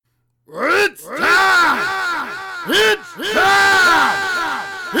It's time! It's time!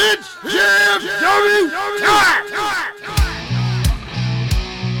 It's JFW time!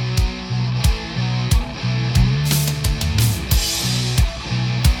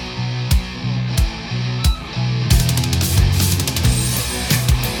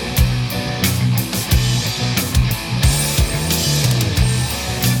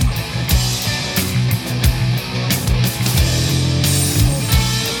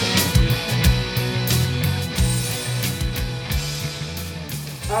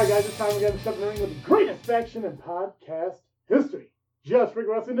 Alright guys, it's time again to step in the ring with the greatest faction in podcast history. Just Ring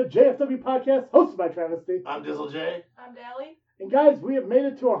Wrestling, the JFW podcast, hosted by Travesty. I'm Dizzle J. I'm Dally. And guys, we have made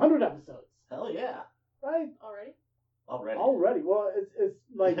it to 100 episodes. Hell yeah. Right? Already? Already. Well, it's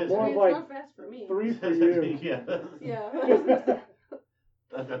like more of It's like not fast for me. 3 for you. Yeah. Yeah.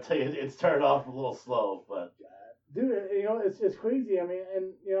 I'll tell you, it started off a little slow, but Dude, you know, it's crazy. I mean,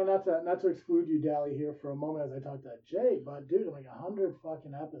 and you know, not to exclude you, Dally, here for a moment as I talk to Jay, but dude, like 100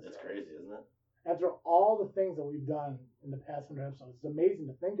 fucking episodes. it's crazy, isn't it? After all the things that we've done in the past 100 episodes, it's amazing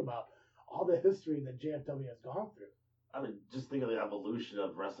to think about all the history that JFW has gone through. I mean, just think of the evolution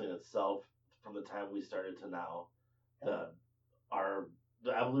of wrestling itself from the time we started to now. The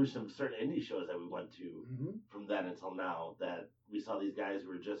evolution of certain indie shows that we went to Mm-hmm. from then until now, that we saw these guys who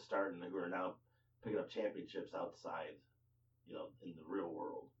were just starting who are now picking up championships outside, you know, in the real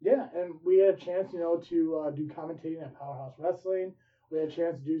world. Yeah, and we had a chance, you know, to do commentating at Powerhouse Wrestling. We had a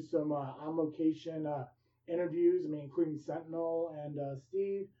chance to do some on location interviews. I mean, including Sentinel and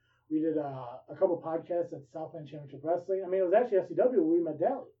Steve. We did a couple podcasts at Southland Championship Wrestling. I mean, it was actually SCW where we met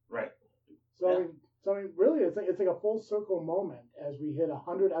Dally. Right. So Yeah. I mean, really, it's like a full circle moment as we hit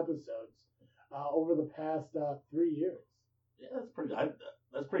 100 episodes over the past 3 years. Yeah,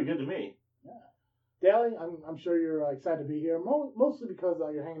 that's pretty good to me. Dally, I'm sure you're excited to be here, mostly because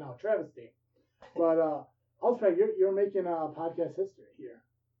you're hanging out with Travesty. But also, you're making podcast history here.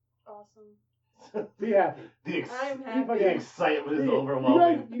 Awesome. Be happy. I'm happy. The excitement is You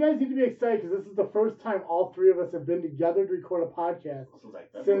overwhelming. guys need to be excited because this is the first time all three of us have been together to record a podcast This was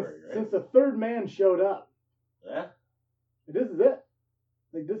like February, right? since the third man showed up. Yeah. This is it.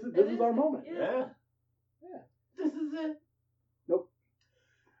 Like this is our moment. Yeah. Yeah. This is it. Nope.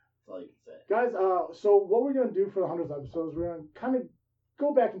 That's all you can say. Guys, so what we're gonna do for the 100th episode is we're gonna kind of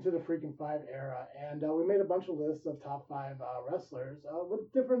go back into the Freaking Five era, and we made a bunch of lists of top 5 wrestlers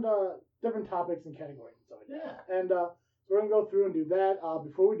with different topics and categories and stuff like that. Yeah. And so we're gonna go through and do that.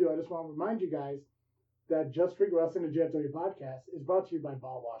 Before we do, I just want to remind you guys that Just Freak Wrestling, the JFW podcast, is brought to you by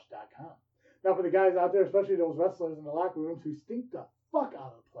BallWash.com. Now, for the guys out there, especially those wrestlers in the locker rooms who stink the fuck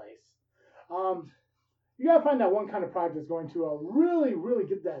out of the place, you gotta find that one kind of product that's going to really, really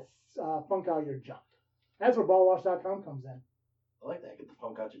get that funk out of your junk. That's where BallWash.com comes in. I like that. Get the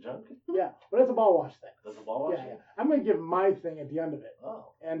funk out your junk. Yeah, but that's a ball wash thing. That's a ball wash. Yeah. I'm gonna give my thing at the end of it,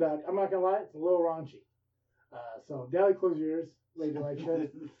 Oh. and I'm not gonna lie, it's a little raunchy. So, Dally, close your ears, lady like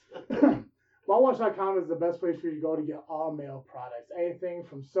shit. Ballwash.com is the best place for you to go to get all male products. Anything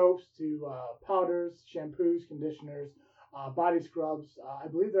from soaps to powders, shampoos, conditioners, body scrubs. I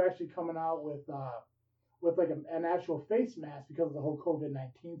believe they're actually coming out with like an actual face mask because of the whole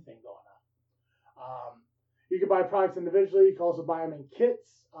COVID-19 thing going on. You can buy products individually. You can also buy them in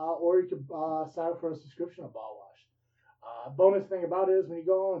kits, or you can sign up for a subscription of Ball Wash. Bonus thing about it is when you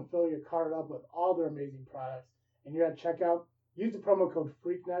go and fill your cart up with all their amazing products, and you're at checkout, use the promo code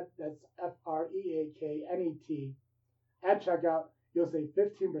FREAKNET. That's FREAKNET. At checkout, you'll save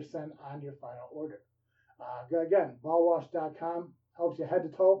 15% on your final order. Again, ballwash.com helps you head to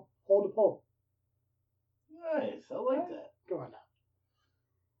toe, pole to pole. Nice. I like that. Come on now.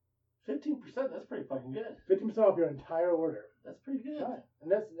 15%. That's pretty fucking good. 15% off your entire order. That's pretty good. Right.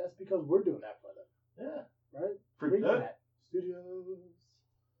 And that's because we're doing that for them. Yeah. Right? Pretty good. Freaknet Studios.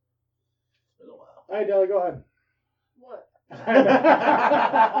 It's been a while. All right, Dally, go ahead. What?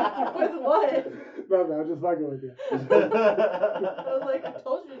 With With what? No, I'm just fucking with you. I was like, I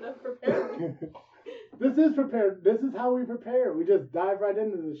told you to prepare me. This is prepared. This is how we prepare. We just dive right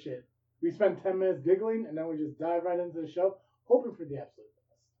into the shit. We spend 10 minutes giggling, and then we just dive right into the show, hoping for the absolute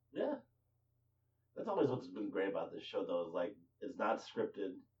best. Yeah. That's always what's been great about this show, though, is like it's not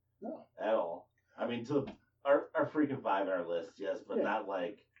scripted No. at all. I mean, to our freaking 5 on our list, yes, but Yeah. not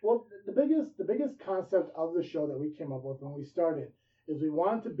like. Well, the biggest concept of the show that we came up with when we started is we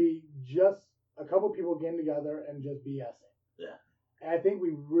wanted to be just a couple people getting together and just BSing. Yeah. And I think we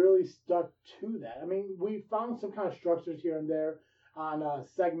really stuck to that. I mean, we found some kind of structures here and there on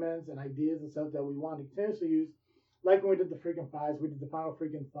segments and ideas and stuff that we wanted to continuously use. Like when we did the Freaking Fives, we did the Final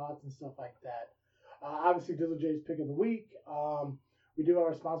Freaking Thoughts and stuff like that. Obviously, Dizzle J's Pick of the Week. We do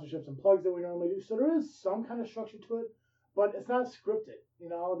our sponsorships and plugs that we normally do. So there is some kind of structure to it, but it's not scripted.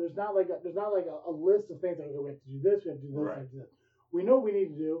 There's not like a list of things that we have to do this, we have to do this, Right. we have to do this. We know what we need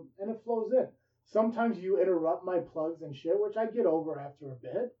to do, and it flows in. Sometimes you interrupt my plugs and shit, which I get over after a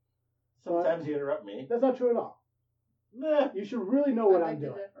bit. Sometimes you interrupt me. That's not true at all. Nah. You should really know what I I'm beg to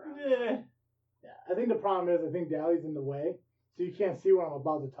doing. differ. Yeah. Yeah, I think the problem is I think Dally's in the way, so you can't see what I'm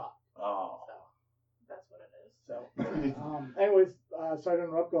about to talk. Oh. So, That's what it is. anyways, sorry to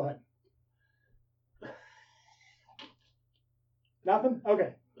interrupt. Go ahead. Nothing.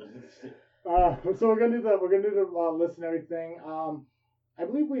 Okay. So we're gonna do the list and everything. I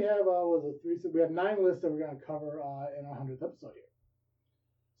believe we have we have 9 lists that we're gonna cover in our 100th episode here.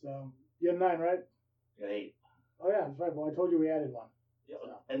 So you have 9, right? Got 8. Oh yeah, that's right. Well, I told you we added one. Yeah.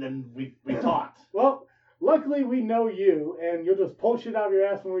 And then we talked. Well, luckily we know you, and you'll just pull shit out of your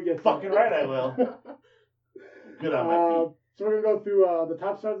ass when we get to Fucking it. right I will. Good on my feet. So we're gonna go through the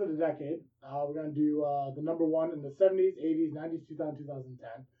top stars of the decade. We're gonna do the number 1 in the 70s, 80s, 90s, 2000,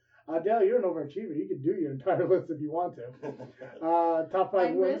 2010. Dale, you're an overachiever. You could do your entire list if you want to. Top 5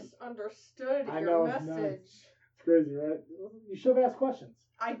 I wins. misunderstood I your know, it's message. nuts. It's crazy, right? You should have asked questions.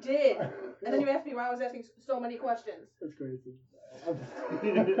 I did. And then you asked me why I was asking so many questions. That's crazy.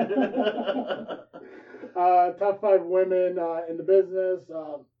 Top 5 women in the business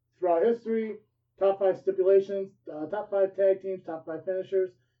throughout history. Top 5 stipulations. Top 5 tag teams. Top 5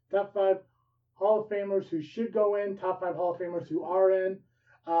 finishers. Top 5 Hall of Famers who should go in. Top 5 Hall of Famers who are in.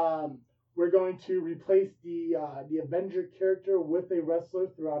 We're going to replace the Avenger character with a wrestler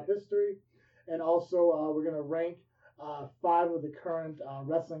throughout history, and also we're going to rank 5 of the current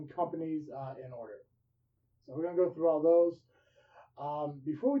wrestling companies in order. So we're going to go through all those.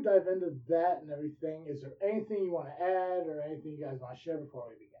 Before we dive into that and everything, is there anything you want to add or anything you guys want to share before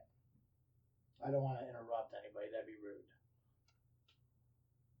we begin? I don't want to interrupt anybody. That'd be rude.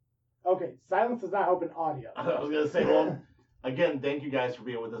 Okay, silence does not help in audio. I was going to say, well, again, thank you guys for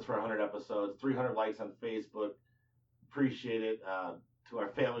being with us for 100 episodes. 300 likes on Facebook. Appreciate it. To our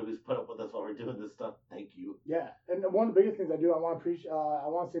family who's put up with us while we're doing this stuff, thank you. Yeah, and one of the biggest things I do, I want to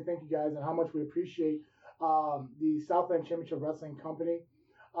say thank you guys and how much we appreciate the Southland Championship Wrestling Company.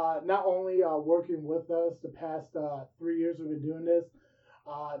 Not only working with us the past 3 years we've been doing this,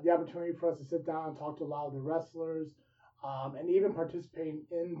 the opportunity for us to sit down and talk to a lot of the wrestlers, and even participating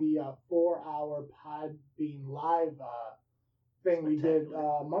in the 4-hour Podbean Live thing we did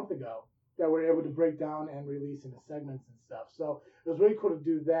a month ago that we're able to break down and release into segments and stuff. So it was really cool to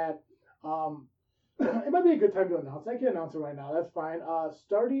do that. It might be a good time to announce. I can announce it right now. That's fine.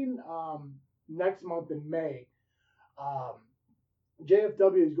 Starting next month in May,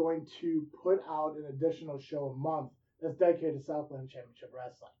 JFW is going to put out an additional show a month that's dedicated to Southland Championship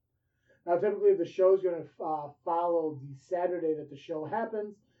Wrestling. Now, typically, the show is going to follow the Saturday that the show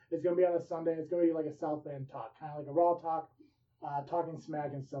happens. It's going to be on a Sunday. It's going to be like a Southland talk, kind of like a Raw talk, talking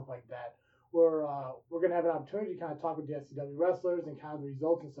smack and stuff like that. We're going to have an opportunity to kind of talk with the SCW wrestlers and kind of the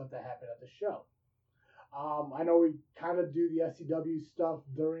results and stuff that happened at the show. I know we kind of do the SCW stuff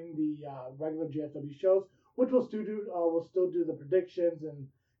during the regular JFW shows, which we'll still do. We'll still do the predictions and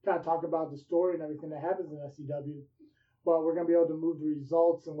kind of talk about the story and everything that happens in SCW. But we're going to be able to move the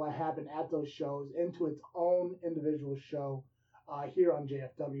results and what happened at those shows into its own individual show here on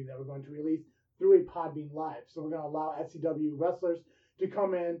JFW that we're going to release through a Podbean Live. So we're going to allow SCW wrestlers to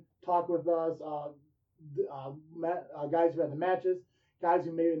come in, talk with us, guys who had the matches, guys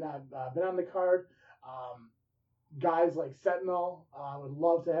who maybe not been on the card, guys like Sentinel. I would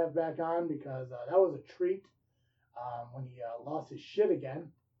love to have back on because that was a treat when he lost his shit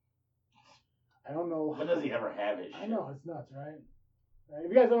again. I don't know. When does he ever have his shit? I know, it's nuts, right?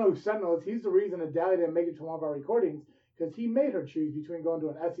 If you guys don't know who Sentinel is, he's the reason that Dally didn't make it to one of our recordings because he made her choose between going to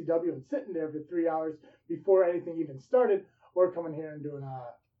an SCW and sitting there for 3 hours before anything even started or coming here and doing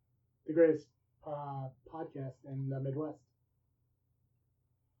the greatest podcast in the Midwest.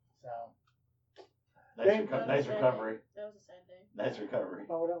 So. Nice recovery. That was a sad day. Nice recovery.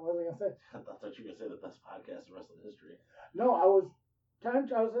 Oh, what was I going to say? I thought you were going to say the best podcast in wrestling history. No, I was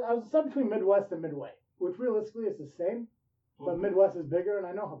stuck between Midwest and Midway, which realistically is the same, but Midwest is bigger, and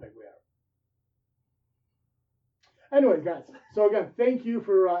I know how big we are. Anyways, guys, so again, thank you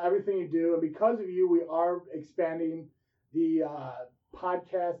for everything you do, and because of you, we are expanding the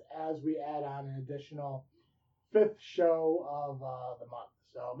podcast as we add on an additional 5th show of the month.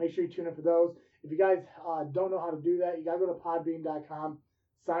 So make sure you tune in for those. If you guys don't know how to do that, you got to go to podbean.com,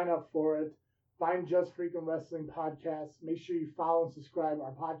 sign up for it. Find Just Freakin' Wrestling Podcast. Make sure you follow and subscribe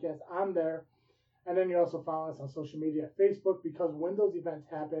our podcast on there. And then you also follow us on social media, Facebook, because when those events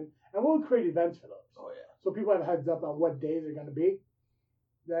happen, and we'll create events for those. Oh, yeah. So people have a heads up on what days they're going to be.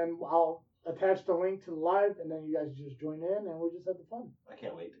 then I'll attach the link to the live, and then you guys just join in, and we'll just have the fun. I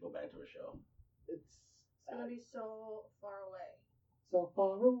can't wait to go back to a show. It's gonna be so far away. so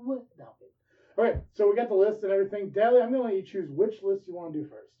far away. No. Okay, so we got the list and everything. Dally, I'm gonna let you choose which list you want to do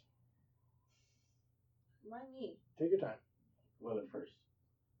first. Why me? Take your time. Women first.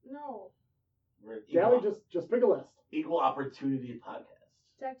 No. We're Dally, equal, just pick a list. equal opportunity podcast.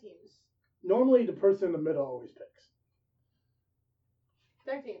 Tag teams. Normally, the person in the middle always picks.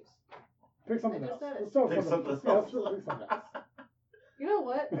 Tag teams. Pick something I else. just said it. Let's start with Pick something something else. else. Yeah, let's pick something else. You know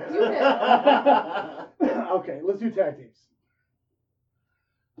what? You pick. Okay, let's do tag teams.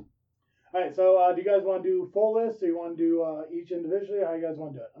 All right, so do you guys want to do full list, or you want to do each individually, or how you guys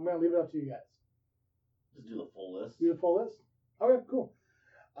want to do it? I'm gonna leave it up to you guys. Just do the full list. Do the full list. Okay, cool.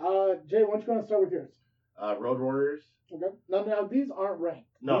 Jay, why don't you go and start with yours? Road Warriors. Okay. Now these aren't ranked.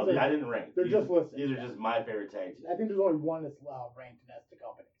 No, These are- I didn't rank. They're These- just listed. These are just my favorite tag teams. I think there's only one that's ranked, and that's the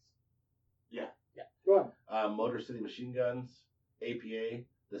companies. Yeah. Yeah. Go ahead. Motor City Machine Guns, APA,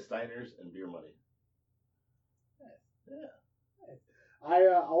 the Steiners, and Beer Money. Yeah. I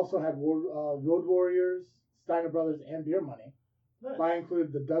also have Road Warriors, Steiner Brothers, and Beer Money. Nice. I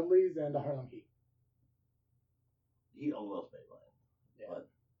include the Dudleys and the Harlem Heat. He almost made mine. Yeah. But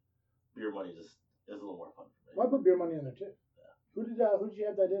Beer Money just is a little more fun for me. Well, I put Beer Money in there too. Yeah. Who did you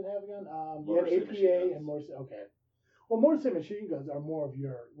have that I didn't have again? You Motor City had Machine APA Guns. and Motor City. Okay. Well, Motor City Machine Guns are more of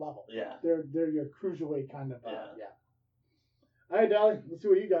your level. Yeah. They're your cruiserweight kind of. Yeah. Yeah. All right, Dally. Let's see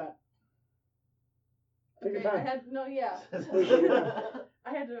what you got. Take Okay, your I time. had no, yeah. Yeah. I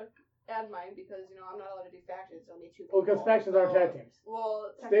had to add mine because I'm not allowed to do factions. So I'll need two Well, people. because factions aren't tag teams.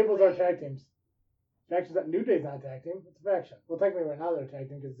 Well, Stables are technically- tag teams. Factions that New Day's not a tag team. It's a faction. Well, technically right now they're a tag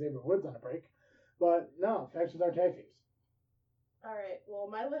team because Xavier Woods on a break. But no, factions are tag teams. All right. Well,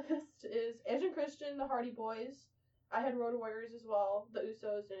 my list is Edge and Christian, the Hardy Boys. I had Road Warriors as well, the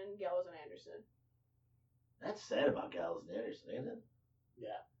Usos, and Gallows and Anderson. That's sad about Gallows and Anderson, ain't it?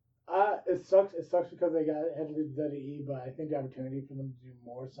 Yeah. It sucks. It sucks because they had to leave WWE, but I think the opportunity for them to do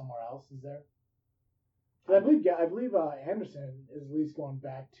more somewhere else is there. 'Cause I believe Anderson is at least going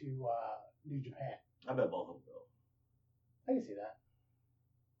back to New Japan. I bet both of them will. I can see that.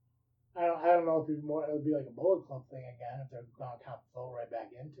 I don't know if it would be like a Bullet Club thing again if they're going to kind of flow right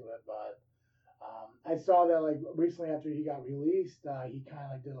back into it, but I saw that like recently after he got released, he kind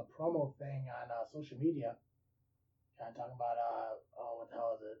of like did a promo thing on social media, kind of talking about what the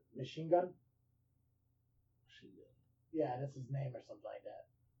hell is it, Machine Gun? Machine Gun. Yeah, that's his name or something like that.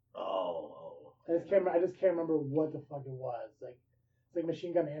 Oh. I just can't remember what the fuck it was. Like it's like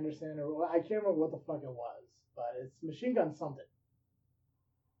Machine Gun Anderson or I can't remember what the fuck it was, but it's Machine Gun something.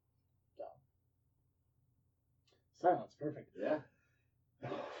 So silence, perfect. Yeah.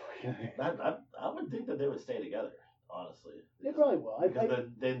 I would think that they would stay together, honestly. They probably will. Because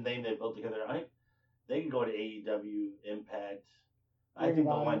the name they built together, they can go to AEW, Impact. I Ring think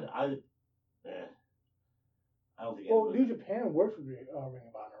of they'll Honor. mind. I don't think. Well, anybody- New Japan works with Ring of Honor,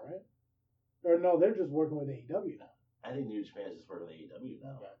 right? Or no, they're just working with AEW now. I think New Japan is just working with AEW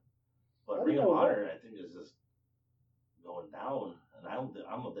now. Okay. I But think Ring that of would Honor, I think, is just going down, and I don't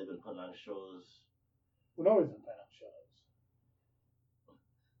know if they've been putting on shows. Well, nobody's been playing on shows.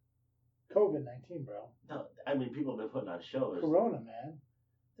 COVID-19, bro. No, I mean people have been putting on shows. Corona, man.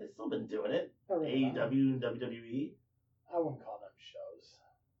 They've still been doing it. Not Ring of Honor. AEW and WWE. I wouldn't call them shows.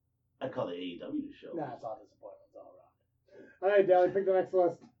 I'd call it AEW shows. Nah, it's all disappointments all around. All right, Dally, pick the next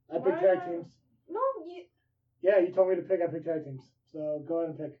list. I picked tag Wow. teams. No, you. Yeah, you told me to pick. I picked tag teams. So go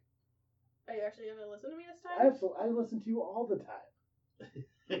ahead and pick. Are you actually gonna listen to me this time? Absolutely. I listen to you all the time.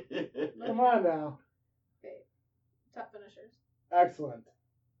 Come on now. Okay. Top finishers. Excellent.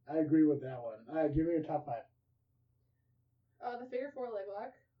 I agree with that one. All right, give me your top 5. The figure 4 leg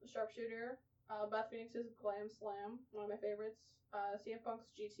lock, the sharpshooter, Beth Phoenix's glam slam, one of my favorites. CM Punk's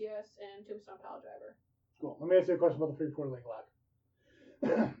GTS and Tombstone Power Driver. Cool. Let me ask you a question about the figure 4 leg lock.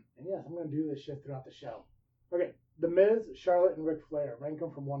 And yes, I'm going to do this shit throughout the show. Okay. The Miz, Charlotte, and Ric Flair. Rank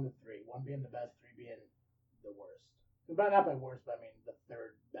them from 1 to 3. 1 being the best, 3 being the worst. Not by worst, but I mean the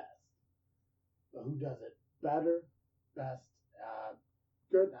third best. But who does it? Better, best,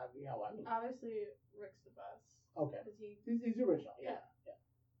 good? You know what? Obviously, Rick's the best. Okay. 'Cause he, He's the original. Yeah.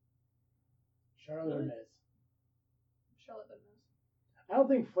 Charlotte or Really? Miz? Charlotte the Miz. I don't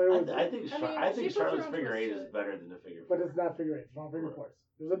think Flair was. I think I mean, I she think puts her Charlotte's own figure twist 8 to is it. better than the figure 4. But it's not figure 8. It's not figure Right. 4s.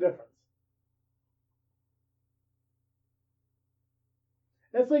 There's a difference.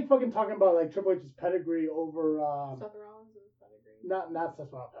 That's like fucking talking about like Triple H's pedigree over Seth Rollins and pedigree. not Seth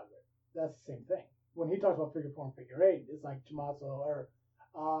Rollins pedigree. That's the same thing. When he talks about figure 4 and figure 8, it's like Tommaso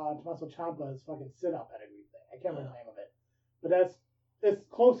Ciampa's fucking sit out pedigree thing. I can't remember the name of it, but It's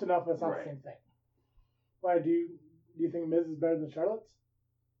close enough, but it's not Right. the same thing. Why do you think Miz is better than Charlotte's?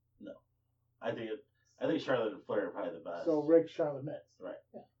 I think Charlotte and Flair are probably the best. So Rick, Charlotte, Miz. Right.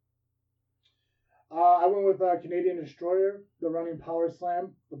 Yeah. I went with Canadian Destroyer, the Running Power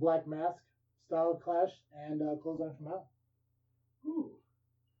Slam, the Black Mask style clash, and Clothesline from Hell. Ooh.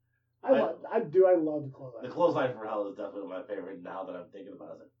 I love the Clothesline. The Clothesline from Hell is definitely my favorite. Now that I'm thinking about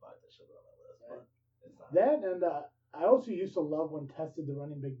it, I was like, fuck, that should be on my list, but it's not. That and I also used to love when Test did the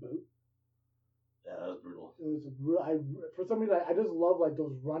Running Big Boot. Yeah, that was brutal. It was for some reason I just love like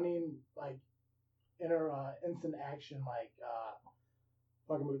those running like instant action like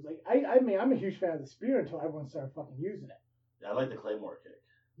fucking moves. Like I mean I'm a huge fan of the spear until everyone started fucking using it. Yeah, I like the Claymore kick.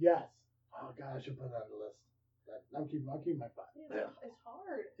 Yes. Oh god, I should put that on the list. I'll keep my five. Yeah, it's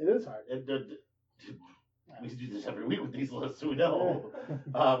hard. It is hard. We do this every week with these lists, so we know.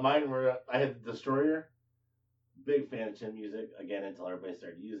 Mine were I had the Destroyer. Big fan of chin music again until everybody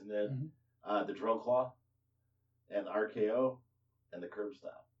started using it. Mhm. The Drill Claw, and the RKO, and the Curb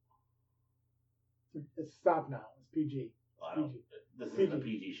Stop. It's stop now. It's PG. Well, I don't, PG. this isn't a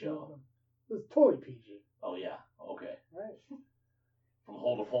PG show. It's totally PG. Oh yeah, okay. Right. From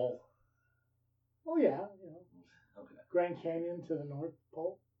hole to pole. Oh yeah, you know. Okay. Grand Canyon to the North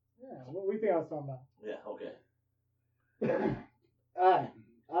Pole. Yeah, what do you think I was talking about? Yeah, okay. Alright.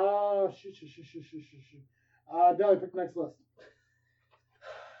 Shoot. Deli, pick the next list.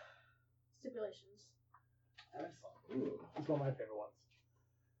 Stipulations. Excellent. Ooh. That's one of my favorite ones.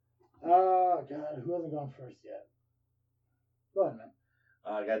 God, who hasn't gone first yet? Go ahead, man.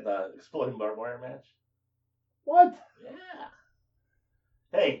 I got the Exploding Barbed Wire match. What? Yeah.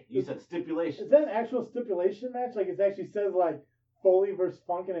 Hey, you said stipulations. Is that an actual stipulation match? Like it actually says like Foley versus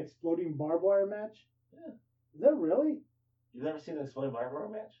Funk and Exploding Barbed Wire match? Yeah. Is that really? You've never seen an Exploding Barbed Wire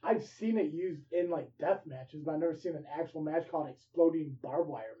match? I've seen it used in like death matches, but I've never seen an actual match called Exploding Barbed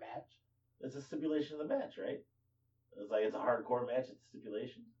Wire match. It's a stipulation of the match, right? It's like it's a hardcore match. It's a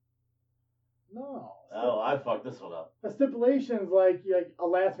stipulation. No. Oh, I fucked this one up. A stipulation's like a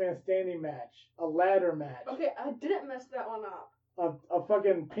last man standing match, a ladder match, Okay, I didn't mess that one up. a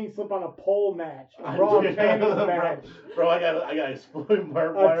fucking pink slip on a pole match, a I bra do- and panties match, Bro, I got Exploding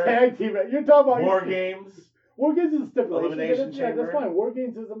Barbed a Wire. tag team match. You're talking about War Games. War Games is a stipulation. Elimination Yeah, Chamber. that's fine. War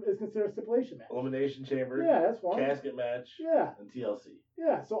Games is considered a stipulation match. Elimination Chamber. Yeah, that's one. Casket match. Yeah, And TLC.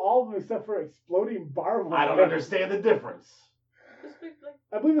 yeah. So all of them except for Exploding Barbed Wire. I don't understand the difference. Just pick, like,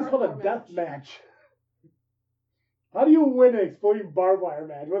 I believe it's called a hardcore death match. How do you win an Exploding Barbed Wire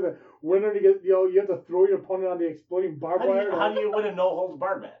match? With a winner to get, you have to throw your opponent on the Exploding Barbed Wire. How do you win a no holds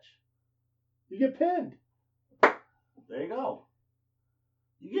barred match? You get pinned. There you go.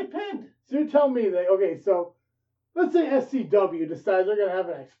 You get pinned. So you're telling me that, okay, so let's say SCW decides they're going to have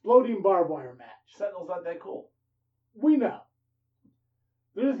an Exploding Barbed Wire match. Sentinel's not that cool. We know.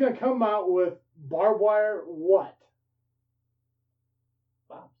 They're just going to come out with barbed wire what?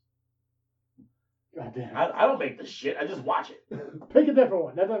 Wow. God damn. I don't make the shit. I just watch it. Pick a different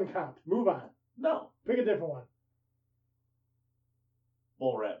one. That doesn't count. Move on. No. Pick a different one.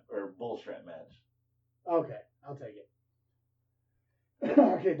 Bull strap match. Okay, I'll take it.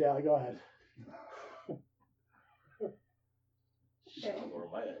 Okay, Dally, go ahead. Shit, what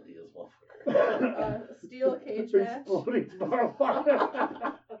are my ideas, motherfucker? Steel cage match. Exploding barbed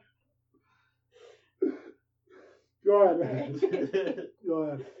wire. Go ahead, man. Go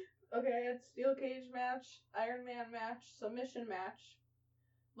ahead. Okay, I had steel cage match, Iron Man match, submission match,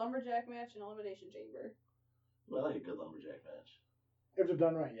 lumberjack match, and elimination chamber. I like a good lumberjack match. If they're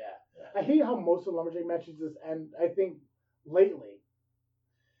done right, yeah. Yeah. I hate how most of the lumberjack matches just end. I think lately,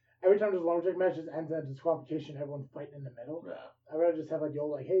 every time there's a lumberjack match, it ends in a disqualification. Everyone's fighting in the middle. Yeah. I'd rather just have like the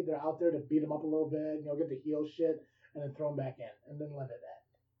old like, hey, they're out there to beat them up a little bit, get the heel shit, and then throw them back in, and then let it end.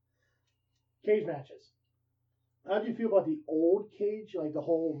 Cage matches. How do you feel about the old cage, like the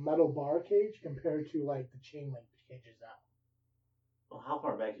whole metal bar cage, compared to like the chain link cages now? Well, how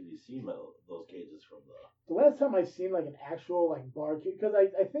far back have you seen those cages from the? The last time I seen like an actual like bar cage, because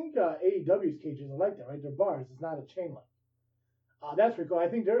I think AEW's cages are like that, right? They're bars. It's not a chain link. That's pretty cool. I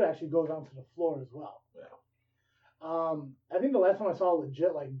think theirs actually goes onto the floor as well. Yeah. I think the last time I saw a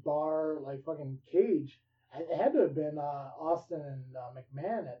legit like bar like fucking cage, it had to have been Austin and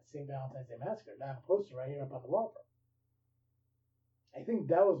McMahon at St. Valentine's Day Massacre. I have a poster right here up on the wall. I think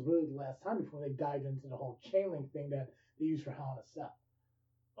that was really the last time before they dived into the whole chain link thing that they used for Hell in a Cell.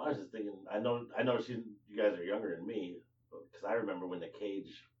 I was just thinking. I know. You guys are younger than me, because I remember when the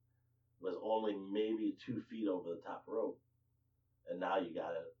cage was only maybe 2 feet over the top rope, and now you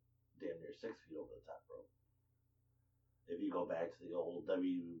got it damn near 6 feet over the top rope. If you go back to the old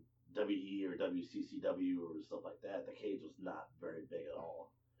WE or WCCW or stuff like that, the cage was not very big at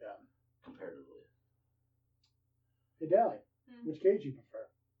all. Yeah. Comparatively. Hey, Dally, Hmm. which cage do you prefer?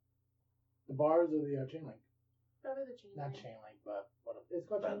 The bars or the chain link? Probably the chain. Not link. chain link, but what? It's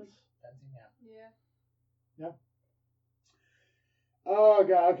called chain link. Fence. Fencing, yeah. Yeah. Oh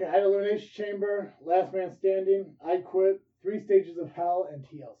god. Okay, I had Elimination Chamber, Last Man Standing, I Quit, 3 Stages of Hell, and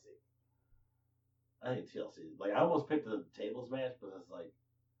TLC. I think TLC. Like, I almost picked the tables match, but it's like,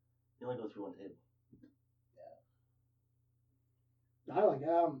 you only go through one table. I like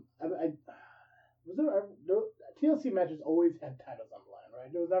I was there TLC matches always had titles on the line,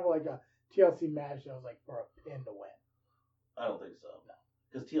 right? There was never like a TLC match that was like for a pin to win. I don't think so. No.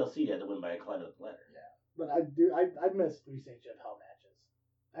 Because TLC had to win by a climb of the ladder. Yeah. But I miss 3 Stages of Hell matches.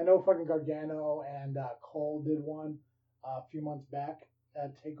 I know fucking Gargano and Cole did one a few months back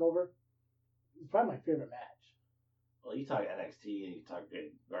at TakeOver. It's probably my favorite match. Well, you talk NXT and you talk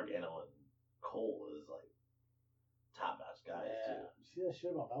Gargano and Cole is like top notch guys too. You see that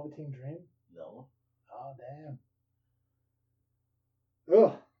shit about Velveteen Dream? No. Oh damn.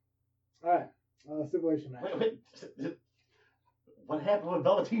 Ugh. Alright. Stipulation match. Wait. What happened with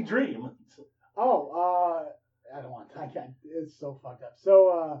Velveteen Dream? Oh, I don't want to. I can't. It's so fucked up.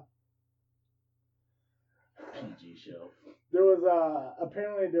 So, PG show. there was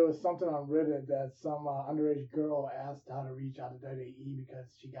apparently there was something on Reddit that some underage girl asked how to reach out to WWE because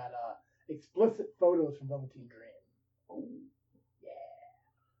she got explicit photos from Velveteen Dream. Oh. Yeah.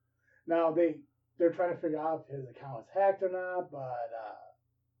 Now they're trying to figure out if his account was hacked or not, but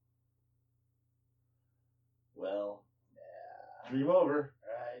Well, yeah. dream over.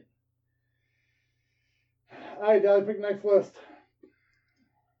 All right, Dally, pick next list.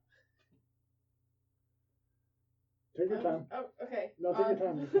 Take your time. Oh, okay. No, take your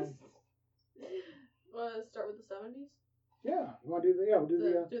time. Take your time. Let's start with the 70s. Yeah, you want to do the we'll do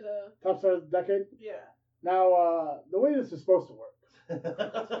the Do the top stars of the decade. yeah. Now, the way this is supposed to work.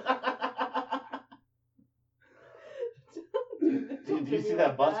 Do you see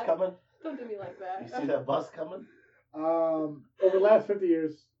that bus coming? Don't do me like that. You see that bus coming? Over the last 50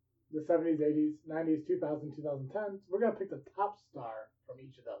 years, the 70s, 80s, 90s, 2000s, 2010s, we're going to pick the top star from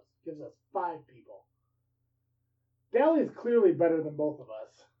each of those. Gives us 5 people. Dally is clearly better than both of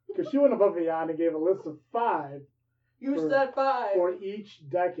us because she went above and beyond and gave a list of 5 You said 5. for each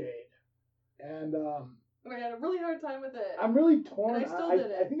decade. And I had a really hard time with it. I'm really torn. And I still did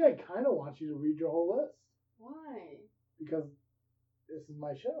it. I think I kind of want you to read your whole list Why? because this is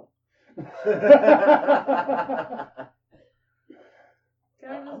my show.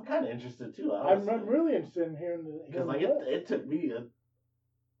 I'm kind of interested too. I'm really interested in hearing the because like list. it took me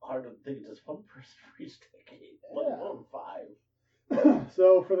hard to think of just one person for each decade. Yeah. One of 5.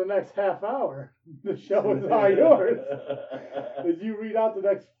 So for the next half hour, the show is all yours. As you read out the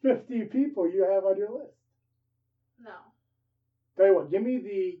next 50 people you have on your list. No. Tell you what, give me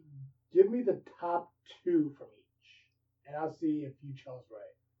the top 2 from each, and I'll see if you chose right.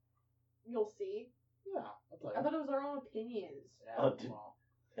 You'll see. Yeah, I'll tell you. I thought it was our own opinions. Yeah, Oh, dude. well.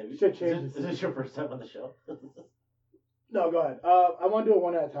 Shit changes. Is this your first time on the show? No, go ahead. I want to do it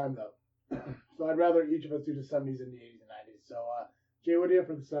one at a time though. So I'd rather each of us do the 70s and the 80s and 90s. So Jay, what do you have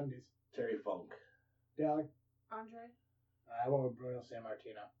for the 70s? Terry Funk. Dally? Andre. I went with Bruno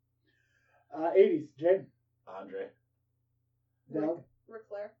Sammartino. 80s, Jay? Andre. Dally? Ric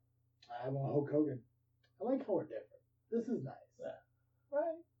Flair. I went with Hulk Hogan. I like how we're different. This is nice. Yeah.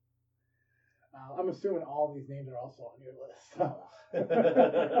 Right? I'm assuming all these names are also on your list. So.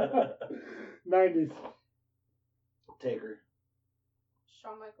 90s. Taker.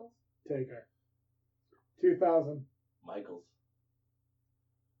 Shawn Michaels. Taker. 2000. Michaels.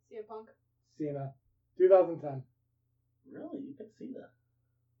 CM Punk. Cena. 2010. Really? You can see that.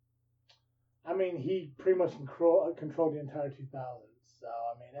 I mean, he pretty much controlled the entire 2000s. So,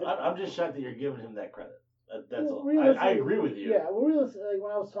 I mean... I'm just shocked that you're giving him that credit. That's Well, all. realistically, I agree with you. Yeah, well, realistically, like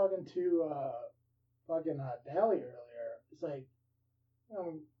when I was talking to fucking Dally earlier, it's like, I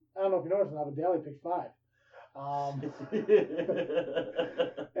don't know if you noticed or not, but Dally picked 5.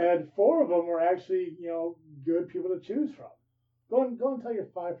 And 4 of them were actually, good people to choose from. Go and tell your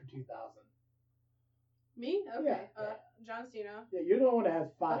 5 for 2000. Me? Okay. Yeah. John Cena. Yeah, you're the one that has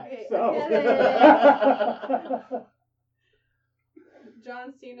 5. Okay, so. I get it.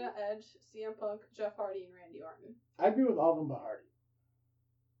 John Cena, Edge, CM Punk, Jeff Hardy, and Randy Orton. I agree with all of them but Hardy.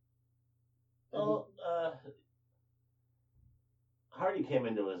 Well, Hardy came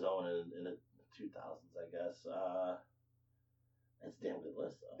into his own in the 2000s, I guess. That's a damn good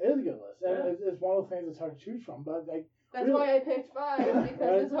list, though. It is a good list, and Yeah. it's one of those things that's hard to choose from. But like, That's really- why I picked 5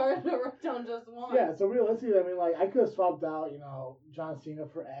 because it's hard to write down just one. yeah. So realistically, I mean, like, I could have swapped out, John Cena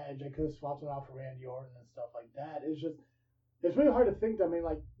for Edge. I could have swapped him out for Randy Orton and stuff like that. It's really hard to think. I mean,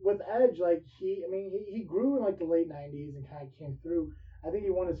 like with Edge, like he grew in like the late '90s and kind of came through. I think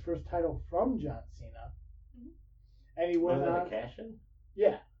he won his first title from John Cena, and he Was went that on. a cash in?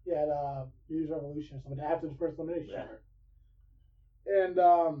 Yeah, at New Year's Revolution or something after the first elimination Yeah. chamber.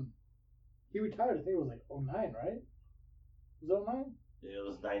 And he retired. I think it was like 09, right? Was it 09? Yeah, it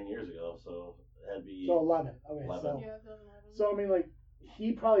was 9 years ago, so that'd be. So 11. Okay, 11. Yeah, 2011. so I mean, like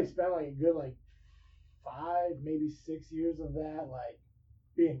he probably spent like a good like 5, maybe 6 years of that like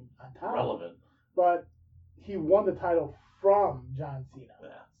being on top. relevant. But he won the title from John Cena.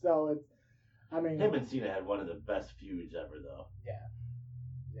 Yeah. So it's, I mean, Him and Cena had one of the best feuds ever, though.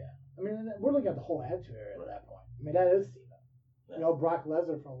 I mean, we're looking at the whole Attitude Era at that point. I mean, that is Cena. Yeah. Brock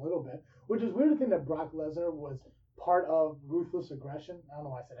Lesnar for a little bit, which is weird to think that Brock Lesnar was part of Ruthless Aggression. I don't know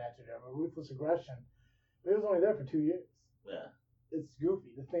why I said Attitude Era, but Ruthless Aggression. But he was only there for 2 years. Yeah. It's goofy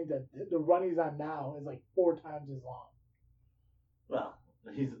to think that the run he's on now is like 4 times as long. Well,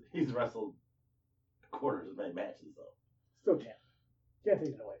 he's wrestled quarters of many matches, though. Still champ. Can't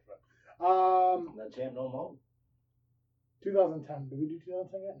take it away from him. That champ no more. 2010. Did we do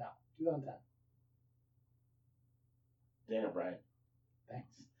 2010 yet? No. 2010. Daniel Bryan.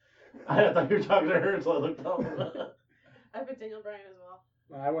 Thanks. I thought you were talking to her until I looked up. I picked Daniel Bryan as well.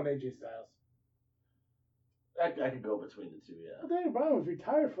 I went AJ Styles. I could go between the two, yeah. Well, Daniel Bryan was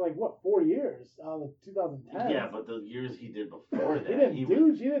retired for like what 4 years? The 2010. Yeah, but the years he did before he that,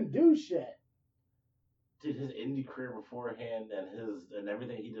 didn't do shit. Dude, his indie career beforehand and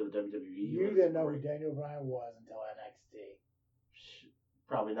everything he did with WWE. You was didn't know who great. Daniel Bryan was until NXT.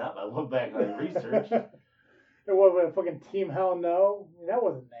 Probably not, but I went back and I researched. It wasn't a fucking Team Hell No. I mean, that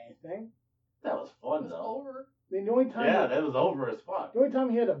wasn't anything. That was It fun, was though. over. I mean, the only time Yeah, that was over as fuck. the only time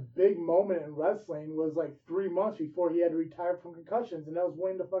he had a big moment in wrestling was like 3 months before he had to retire from concussions, and that was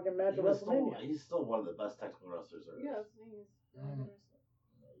winning the fucking match at WrestleMania. He's still one of the best technical wrestlers there is. Yes, he's Mm.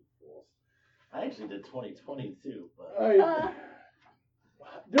 I actually did 2020 too, but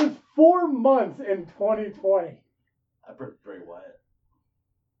There's 4 months in 2020. I picked Bray Wyatt.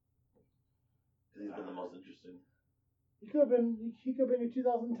 'Cause he's been the most interesting. He could have been in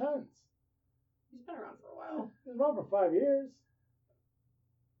 2010s. He's been around for a while. He was around for 5 years.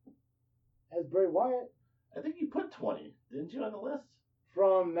 As Bray Wyatt I think you put 20, didn't you, on the list?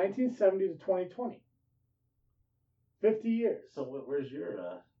 from 1970 to 2020. 50 years. So where's your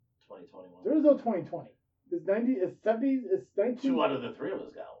 2021? There is no 2020. It's 90. It's 70s. It's 19. 2 out of the 3 of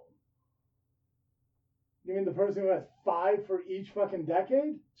us got one. You mean the person who has 5 for each fucking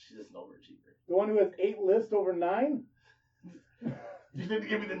decade? She's just an overachiever. The one who has 8 lists over 9? You didn't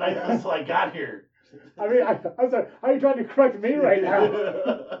give me the 9th list till I got here. I mean, I'm sorry. How are you trying to correct me right now?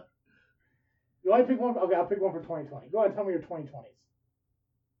 You want to pick one? Okay, I'll pick one for 2020. Go ahead and tell me your 2020s.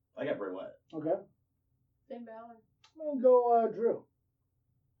 I got Bray Wyatt. Okay. Finn Balor. I'm going to go Drew.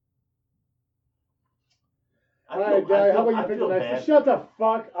 I All feel- right, Jay, I how feel- about you I pick the feel next bad. one? Shut the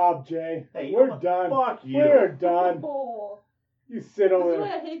fuck up, Jay. Hey, you We're know what? done. Fuck you. We're done. Oh. You sit This over is why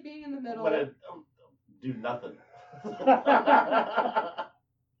there. I hate being in the middle. But I do nothing.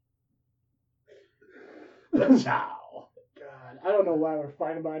 Ciao. God, I don't know why we're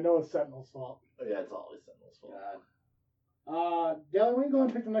fighting, but I know it's Sentinel's fault. Yeah, it's always Sentinel's fault. Dale, why don't you go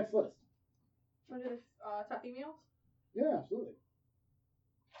and pick the next list? Want to do top females? Yeah, absolutely.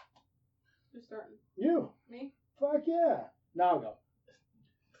 Who's starting? You. Me? Fuck yeah. Now I'll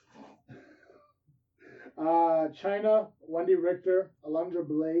go. China, Wendy Richter, Alundra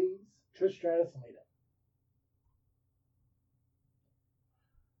Blaze, Trish Stratus, and Lita.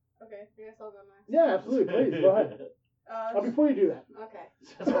 Okay, I guess I'll go next. Yeah, absolutely. Please, go ahead. Before you do that. Okay.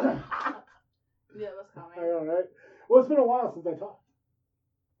 Yeah, let's comment. I know, right? Well, it's been a while since I talked.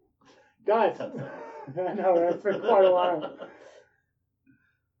 Guys, I know, right? It's been quite a while.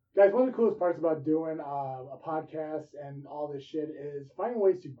 Guys, one of the coolest parts about doing a podcast and all this shit is finding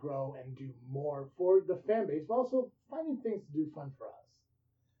ways to grow and do more for the fan base, but also finding things to do fun for us.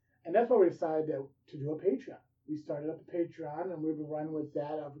 And that's why we decided to do a Patreon. We started up a Patreon, and we've been running with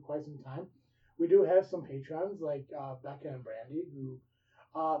that for quite some time. We do have some Patrons like Becca and Brandy, who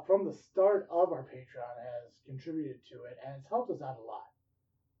from the start of our Patreon has contributed to it, and it's helped us out a lot.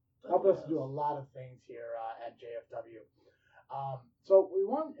 Helped us to do a lot of things here at JFW. So we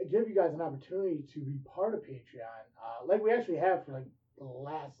want to give you guys an opportunity to be part of Patreon, like we actually have for like the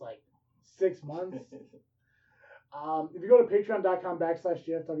last 6 months. If you go to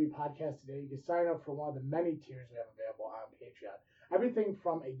patreon.com/JFW podcast today, you can sign up for one of the many tiers we have available on Patreon. everything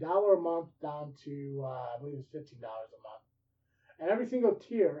from $1 a month down to I believe it's $15 a month. And every single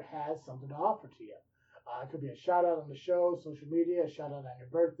tier has something to offer to you. It could be a shout out on the show, social media, a shout out on your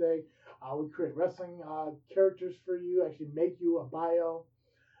birthday. We create wrestling characters for you, actually make you a bio.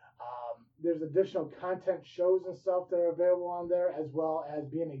 There's additional content shows and stuff that are available on there, as well as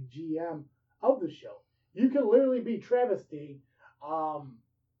being a GM of the show. You can literally be Travesty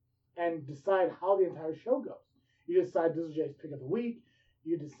and decide how the entire show goes. You decide this is Jay's pick of the week.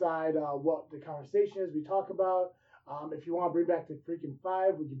 You decide what the conversation is we talk about. If you want to bring back the freaking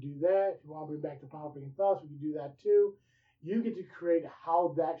 5, we can do that. If you want to bring back the Final Freaking Thoughts, we can do that too. You get to create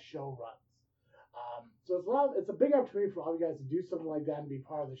how that show runs. So it's a big opportunity for all you guys to do something like that and be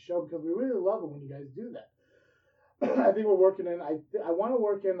part of the show, because we really love it when you guys do that. I think we're working in. I want to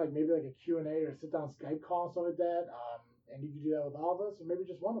work in like maybe like a Q&A or a sit down Skype call and stuff like that. And you can do that with all of us, or maybe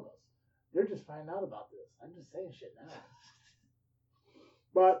just one of us. They're just finding out about this. I'm just saying shit now.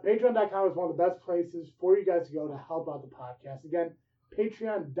 But Patreon.com is one of the best places for you guys to go to help out the podcast. Again,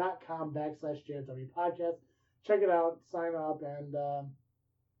 Patreon.com/JFW Podcast. Check it out, sign up, and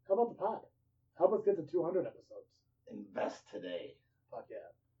help out the pod. Help us get to 200 episodes. Invest today. Fuck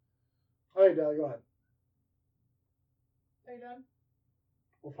yeah. All right, Dale, go ahead. Are you done?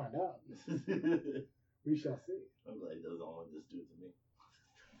 We'll find out. I'm We shall see. glad he doesn't want to just do it to me.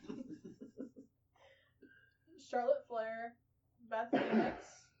 Charlotte Flair, Beth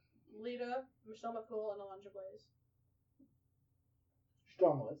Phoenix, Lita, Michelle McCool, and Alundra Blaze.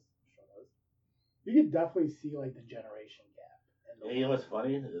 Strong list. You could definitely see like the generation gap. Yeah, you know what's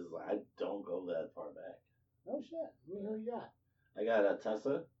funny is I don't go that far back. Oh shit. I mean, who you got? I got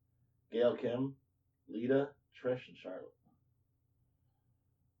Tessa, Gail Kim, Lita, Trish, and Charlotte.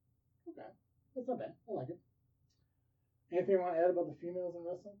 Okay. That's not bad. I like it. Anything you want to add about the females in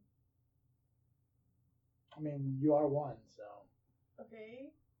wrestling? I mean, you are one, so.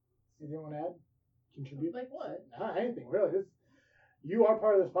 Okay. Anything you want to add? Contribute? Like what? Not anything, really. You are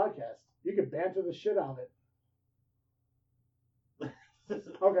part of this podcast. You can banter the shit out of it.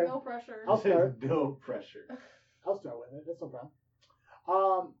 Okay. No pressure. I'll start. No pressure. I'll start with it. That's no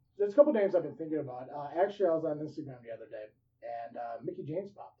problem. There's a couple names I've been thinking about. Actually, I was on Instagram the other day, and Mickie James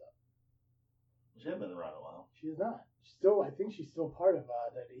popped up. She hasn't been around a while. She is not. I think she's still part of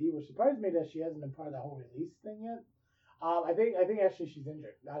WWE, which surprised me that she hasn't been part of that whole release thing yet. I think actually she's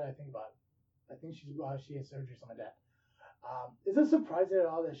injured. Now that I think about it, I think she has surgery, something like that. Is it surprising at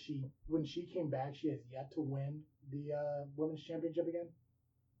all that when she came back, she has yet to win the women's championship again?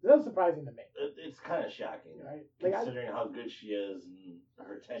 That's surprising to me. It's kind of shocking, right? Considering how good she is and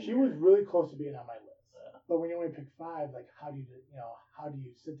her tenure. She was really close to being on my list, Yeah. but when you only pick 5, like how do you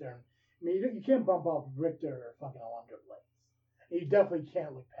sit there and I mean you can't bump up Richter or fucking Alundra Blaze. And you definitely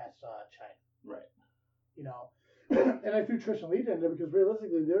can't look past China. Right. You know. And I threw Trish and Lita in there because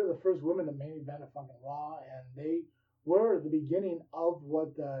realistically they're the first women to main event of fucking Raw, and they were the beginning of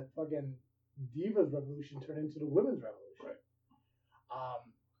what the fucking Divas Revolution turned into the Women's Revolution. Right.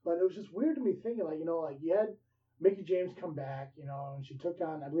 But it was just weird to me thinking, like, you had Mickie James come back, and she took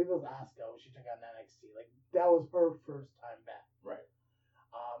on, I believe it was Asuka, when she took on NXT. Like, that was her first time back. Right.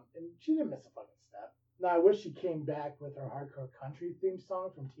 And she didn't miss a fucking step. Now, I wish she came back with her Hardcore Country theme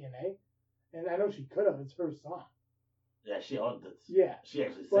song from TNA. And I know she could have. It's her song. Yeah, she owned it. Yeah. She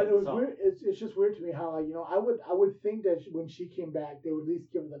actually But sang it the was song. weird. It's just weird to me how, like, I would think that when she came back, they would at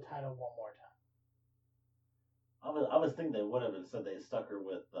least give her the title one more time. I was thinking they would have instead they stuck her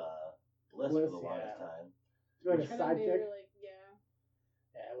with Bliss for the longest time. It's like a And then they sidekick. were like, yeah.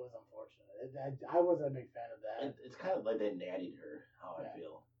 Yeah, it was unfortunate. I wasn't a big fan of that. It's kind of like they nattied her, how Yeah. I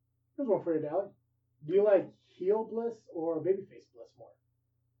feel. Here's one for you, Dally. Do you like heel Bliss or babyface Bliss more?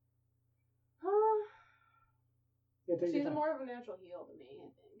 Yeah, take your She's time. more of a natural heel to me,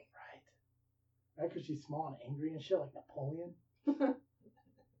 I think. Right, because she's small and angry and shit like Napoleon.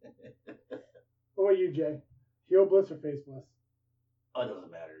 What about you, Jay? Heel Bliss or face Bliss? Oh, it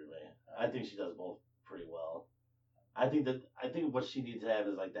doesn't matter to me. I think she does both pretty well. I think what she needs to have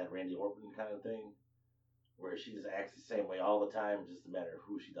is like that Randy Orton kind of thing, where she just acts the same way all the time, just a matter of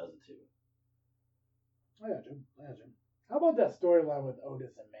who she does it to. I got you. How about that storyline with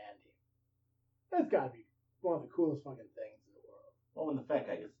Otis and Mandy? That's got to be one of the coolest fucking things in the world. Well, when the fat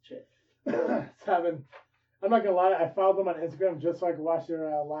guy gets the chick. 7. I'm not gonna lie. I followed them on Instagram just so I could watch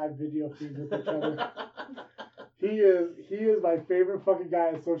their live video feeds with each other. He is my favorite fucking guy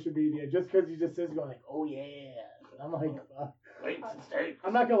on social media, just because he just sits going like, "Oh yeah." I'm like, fuck. Wait, steak.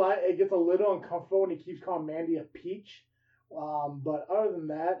 I'm not gonna lie. It gets a little uncomfortable when he keeps calling Mandy a peach. But other than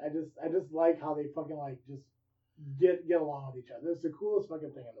that, I just like how they fucking like just get along with each other. It's the coolest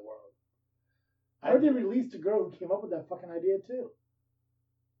fucking thing in the world. I heard they released a girl who came up with that fucking idea too.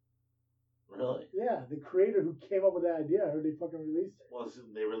 the creator who came up with that idea. I heard they fucking released it. Well,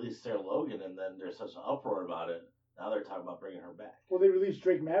 they released Sarah Logan, and then there's such an uproar about it. Now they're talking about bringing her back. Well, they released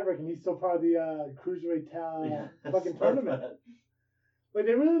Drake Maverick, and he's still part of the cruiserweight fucking tournament. Like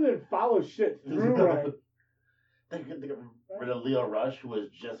they really didn't follow shit through right. They got rid of Leo Rush, who was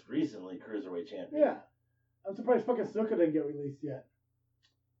just recently cruiserweight champion. Yeah, I'm surprised fucking Snuka didn't get released yet.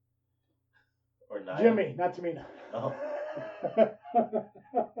 Or not. Jimmy, not Tamina. Oh.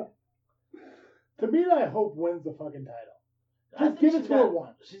 Tamina, I hope wins the fucking title. I Just think give it she's to her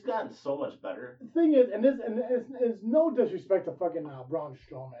once. She's gotten so much better. The thing is, and it's no disrespect to fucking Braun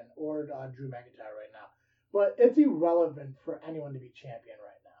Strowman or Drew McIntyre right now, but it's irrelevant for anyone to be champion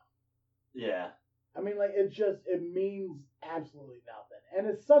right now. Yeah. I mean, like, it means absolutely nothing. And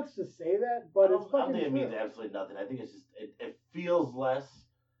it sucks to say that, but it's I don't fucking think it true. means absolutely nothing. I think it's just, it feels less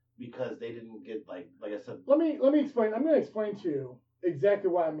because they didn't get, like I said. Let me explain. I'm going to explain to you exactly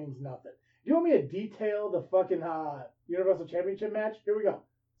why it means nothing. Do you want me to detail the fucking Universal Championship match? Here we go.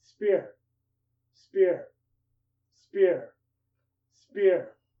 Spear. Spear. Spear. Spear.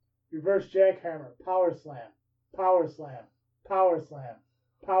 Reverse jackhammer. Power slam. Power slam. Power slam.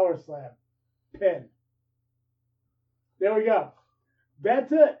 Power slam. Pin. There we go.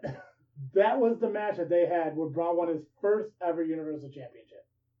 That's it. That was the match that they had where Braun won his first ever Universal Championship.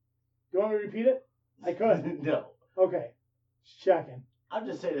 Do you want me to repeat it? I could. No. Okay. Just checking. I'm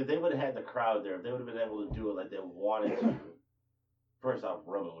just saying, if they would have had the crowd there, if they would have been able to do it like they wanted to, first off,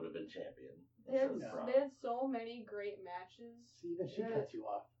 Roman would have been champion. They had, instead of Braun. they had so many great matches. See, then she cuts you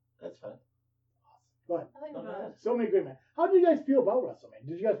off. That's fine. But I think Not bad. so many great matches. How did you guys feel about WrestleMania?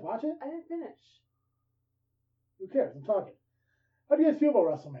 Did you guys watch it? I didn't finish. Who cares? I'm talking. How do you guys feel about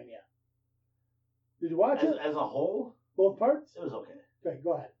WrestleMania? Did you watch it? As a whole, Both parts? it was okay. Okay,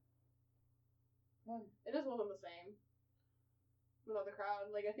 go ahead. It just wasn't the same without the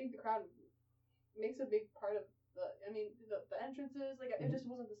crowd. Like, I think the crowd makes a big part of the entrances. Like, it just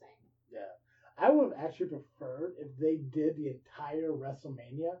wasn't the same. Yeah. I would have actually preferred if they did the entire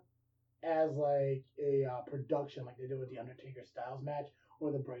WrestleMania as like a production, like they did with the Undertaker Styles match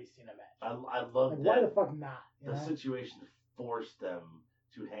or the Bray Cena match. I love Like, that. why the fuck not? You The know? situation forced them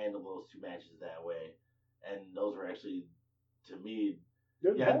to handle those two matches that way, and those were actually, to me,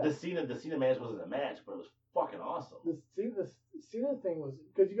 They're yeah, bad. the Cena match wasn't a match, but it was fucking awesome. The Cena thing was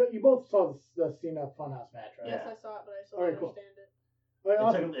because you both saw the Cena Funhouse match, right? Yeah. Yes, I saw it, but I still Alright, don't cool. understand it. Alright, It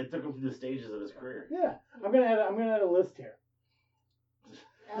awesome. took him through the stages of his career. Yeah, I'm gonna add a list here.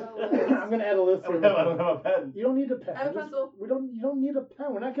 Add a I'm gonna add a list I here. don't have a pen. You don't need a pen. Add a pencil. You don't need a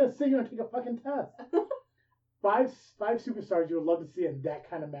pen. We're not gonna sit here and take a fucking test. Five superstars you would love to see in that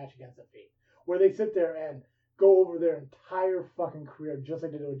kind of match against the Fiend, where they sit there and go over their entire fucking career just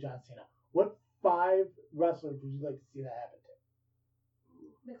like they did with John Cena. What 5 wrestlers would you like to see that happen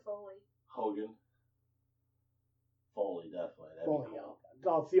to? Mick Foley. Hogan. Foley, definitely. That'd Foley, be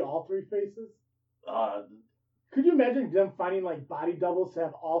cool. I'll see all 3 faces. Uh, Could you imagine them finding like body doubles to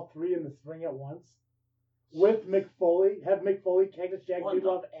have all 3 in the ring at once? With Mick Foley, have Mick Foley, Cactus Jack, What? Dude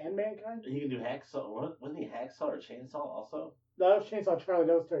Love, and Mankind? he can do hacksaw. Wasn't he hacksaw or chainsaw also? No, that was Chainsaw Charlie.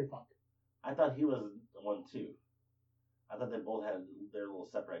 That was Terry Funk. I thought he was the one too. I thought they both had their little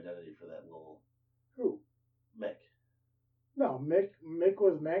separate identity for that little Who? Mick. No, Mick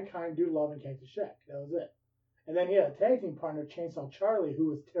was Mankind, Dude Love, and Cactus Jack. That was it. And then he had a tag team partner, Chainsaw Charlie, who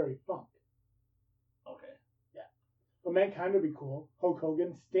was Terry Funk. Okay. But Mankind would be cool. Hulk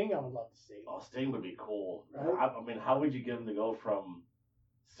Hogan, Sting, I would love to see. Oh, Sting would be cool. Right? I mean, how would you get him to go from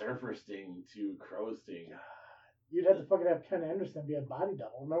Surfer Sting to Crow Sting? You'd have to fucking have Ken Anderson be a body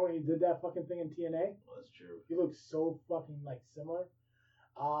double. Remember when he did that fucking thing in TNA? Well, that's true. He looked so fucking like similar.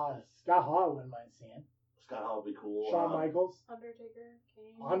 Scott Hall I wouldn't mind seeing. Scott Hall would be cool. Shawn Michaels, Undertaker.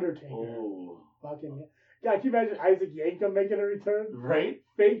 Kane. Undertaker. Oh, Fucking God, can you imagine Isaac Yankem making a return? right?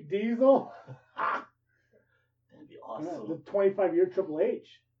 Fake Diesel. That'd be Yeah, awesome. the 25-year Triple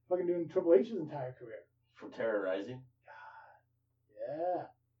H. Fucking doing Triple H's entire career. From Terrorizing. Yeah.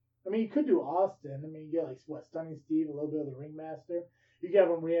 I mean, you could do Austin. I mean, you get like what, Stunning Steve, a little bit of the Ringmaster. You could have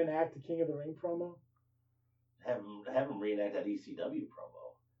him reenact the King of the Ring promo. Have him reenact that ECW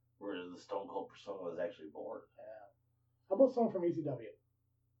promo where the Stone Cold persona was actually born. Yeah. How about someone from ECW?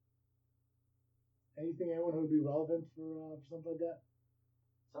 Anything, anyone who would be relevant for something like that?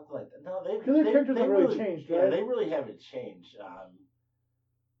 Something like that. No, they Because their characters have really changed, Yeah, right? they really haven't changed.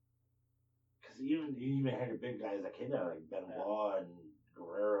 Because you even had your big guys that came out like Benoit and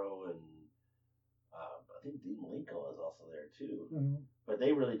Guerrero and I think Dean Malenko is also there too. Mm-hmm. But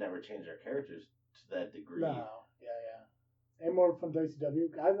they really never changed their characters to that degree. No. Yeah. And more from WCW.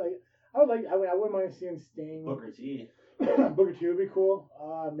 I wouldn't mind seeing Sting. Booker T. Booker T would be cool.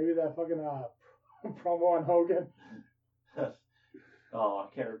 Maybe that fucking Promo on Hogan. Oh, I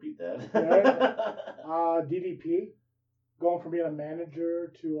can't repeat that. DDP, going from being a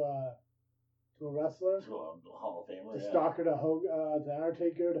manager to a wrestler. To a Hall of Famer. The stalker to the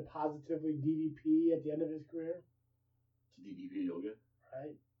Undertaker to positively DDP at the end of his career. To DDP Yoga.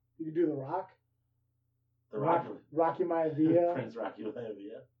 Right. You could do The Rock. The Rock. Rocky Maivia. Prince Rocky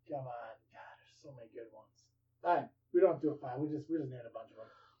Maivia. Come on, God, there's so many good ones. All right, we don't have to do it 5. We just named a bunch of them.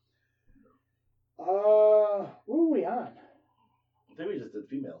 What were we on? I think we just did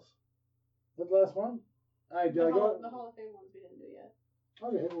females. The last one. All right, The Deli, go. Hall of Fame ones we didn't do yet.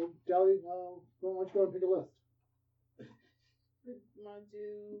 Okay, well, Deli, why don't you go and pick a list? We want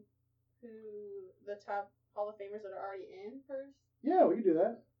to do the top Hall of Famers that are already in first. Yeah, we can do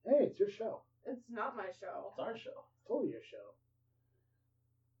that. Hey, it's your show. It's not my show. It's our show. It's totally your show.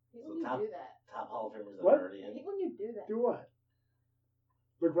 I hate So when you top- do that. Top Hall of Famers that What? are already I in. hate when you do that. Do what?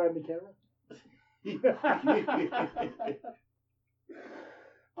 Look right in the camera.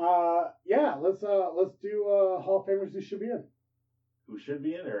 Yeah, let's do Hall of Famers who should be in. Who should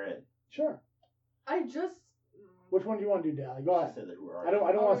be in or in? Sure. I just. Which one do you want to do, Dali? Go She ahead. said that who are I don't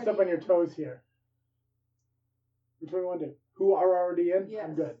want to Already step on your in. toes here. Which one do you want to do? Who are already in? Yes.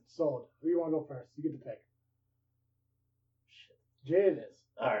 I'm good. Sold. Who you want to go first? You get to pick. Shit. Jay it is.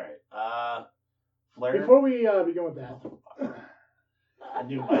 Alright. Flair. Before we begin with that, I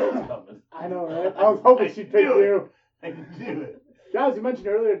knew mine was coming. I know, right? I was hoping she'd pick knew it. you. I knew it. Guys, you mentioned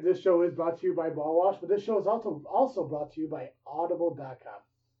earlier this show is brought to you by Ball Wash, but this show is also brought to you by Audible.com.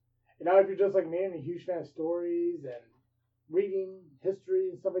 You know, if you're just like me and a huge fan of stories and reading history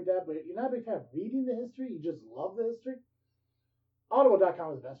and stuff like that, but you're not a big fan of reading the history, you just love the history,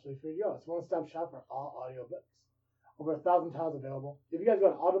 Audible.com is the best place for you to go. It's a one-stop shop for all audiobooks. Over 1,000 titles available. If you guys go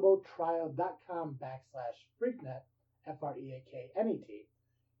to audibletrial.com/freaknet, FREAKNET,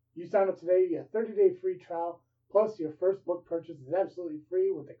 you sign up today, you get a 30-day free trial, plus your first book purchase is absolutely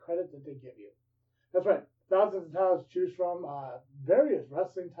free with the credit that they give you. That's right, thousands of titles to choose from, various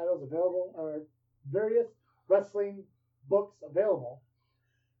wrestling titles available, or various wrestling books available.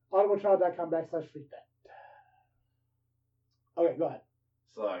 audibletrial.com/freaknet. Okay, go ahead.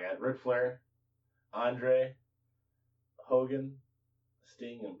 So I got Ric Flair, Andre, Hogan,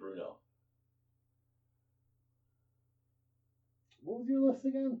 Sting, and Bruno. What was your list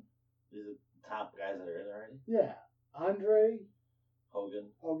again? These are the top guys that are in already. Yeah, Andre,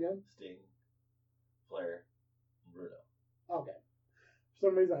 Hogan, Hogan. Sting, Flair, and Bruno. Okay. For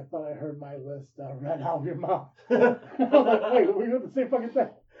some reason, I thought I heard my list read out of your mouth. I was like, wait, we got the same fucking thing.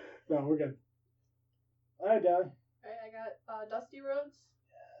 No, we're good. All right, Dally. Alright, I got Dusty Rhodes,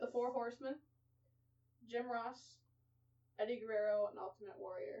 the Four Horsemen, Jim Ross, Eddie Guerrero, and Ultimate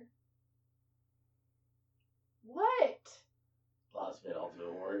Warrior. What? Lost Man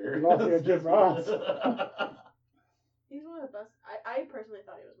Ultimate Warrior. You lost me at Jim Ross. He's one of the best. I personally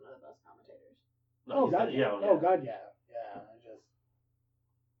thought he was one of the best commentators. Oh, he's God, not- yeah. Oh, God, yeah. Yeah, I just...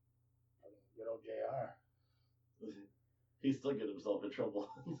 Good old JR. He's still getting himself in trouble.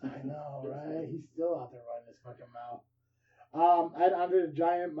 I know, right? He's still out there running his fucking mouth. I had Andre the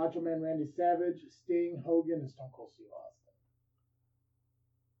Giant, Macho Man Randy Savage, Sting, Hogan, and Stone Cold Steve Austin.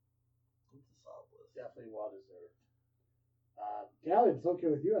 It's a solid list. Definitely well deserved. Callie, if it's okay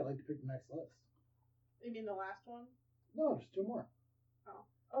with you, I'd like to pick the next list. You mean the last one? No, there's 2 more.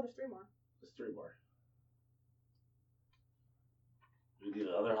 Oh, there's 3 more. There's 3 more. We do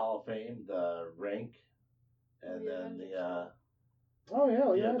the other Hall of Fame, the rank, and The then Avengers. Oh, yeah,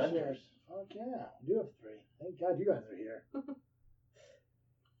 the yeah, Avengers. shit. Fuck yeah, we do have 3. Thank God you guys are here.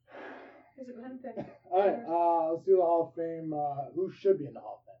 Here's a go ahead and pick. All right, let's do the Hall of Fame. Who should be in the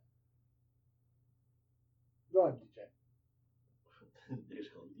Hall of Fame? Go ahead, DJ. They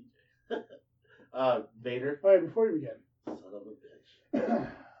just call him DJ. Vader. All right, before you begin, Son of a bitch.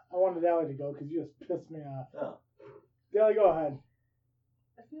 I wanted Allie to go because you just pissed me off. Oh. Allie, go ahead.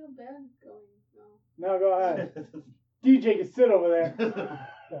 I feel bad going. No. No, go ahead. DJ can sit over there.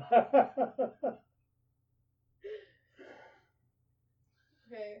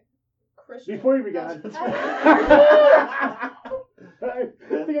 Okay. Christian. Before you begin. No. I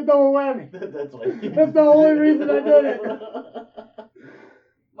think a double whammy. That's why. That's the only reason I did it.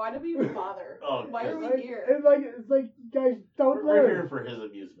 Why did we even bother? Oh, Why are we Like, here? it's like, guys, don't We're here learn. for his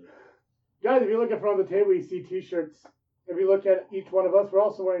amusement. Guys, if you look in front of the table, you see T-shirts. If you look at each one of us, we're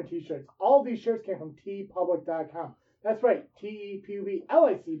also wearing T-shirts. All these shirts came from tpublic.com. That's right,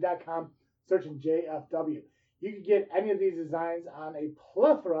 TEPUBLIC.com, searching JFW. You can get any of these designs on a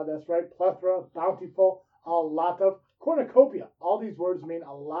plethora, that's right, plethora, bountiful, a lot of, cornucopia. All these words mean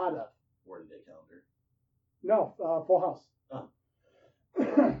a lot of. Word day calendar. No, Full House. Oh.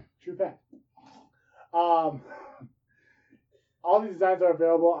 True fact. All these designs are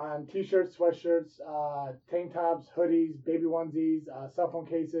available on t-shirts, sweatshirts, tank tops, hoodies, baby onesies, cell phone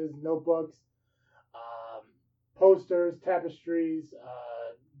cases, notebooks, posters, tapestries,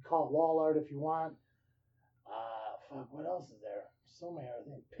 call it wall art if you want. What else is there? So many other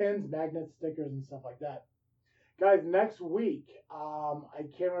things. Pins, magnets, stickers, and stuff like that. Guys, next week, I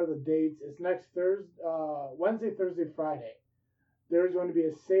can't remember the dates. It's next Wednesday, Thursday, Friday. There's going to be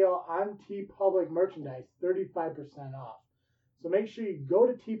a sale on TeePublic merchandise, 35% off. So make sure you go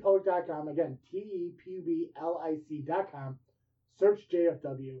to teepublic.com, again, TeePublic.com, search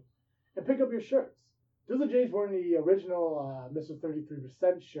JFW, and pick up your shirts. Dizzle J's wearing the original Mr.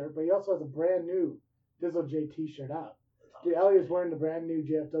 33% shirt, but he also has a brand new Dizzle J t-shirt out. Ellie is wearing the brand new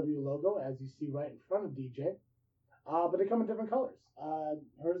JFW logo, as you see right in front of DJ. But they come in different colors.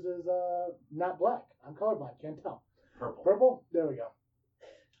 Hers is not black. I'm colorblind, can't tell. Purple. Purple? There we go.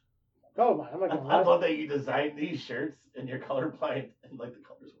 Colorblind. I'm not gonna lie. I love that you designed these shirts and you're colorblind and like the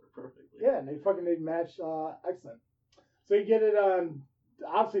colors work perfectly. Yeah, and they match excellent. So you get it on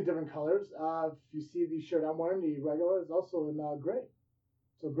obviously different colors. If you see the shirt I'm wearing, the regular is also in gray.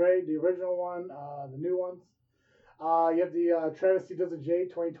 So gray, the original one, the new ones. You have the Travis C. Dizzle J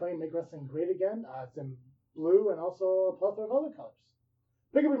 2020 Make Wrestling Great Again. It's in blue and also a plethora of other colors.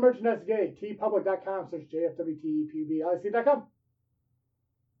 Pick up your merchandise today. TeePublic.com. Search JFWTEPUBLIC.com.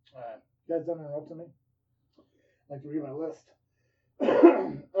 Alright. You guys done interrupting me? I'd like to read my list.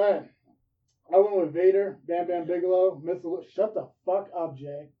 Alright. I went with Vader, Bam Bam Bigelow, Missile. Shut the fuck up,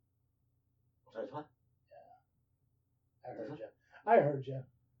 Jay. Sorry, what? Yeah. I heard you.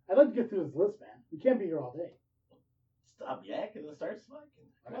 I'd like to get through this list, man. We can't be here all day. Stop yakking and start smoking.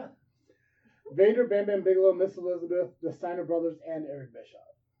 Come on. Vader, Bam Bam Bigelow, Miss Elizabeth, the Steiner Brothers, and Eric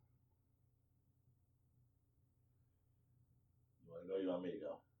Bischoff. You want to go? You want me to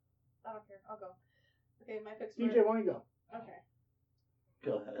go? I don't care. I'll go. Okay, my picks. DJ, why don't you go? Okay.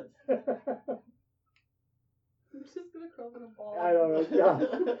 Go ahead. I'm just gonna curl in a ball. I don't know. Yeah.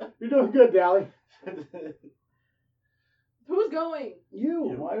 You're doing good, Dally. Who's going?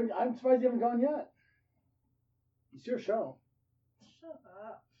 You. I'm surprised you haven't gone yet. It's your show. Shut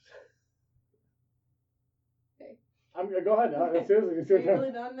up. Okay. Go ahead. Seriously, it's your Are you turn.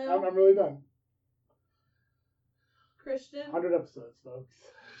 really done now? I'm really done. Christian. 100 episodes, folks.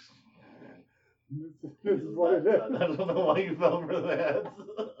 This is what it is. I don't know why you fell for that.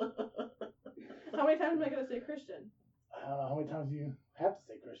 How many times am I gonna say Christian? I don't know how many times you have to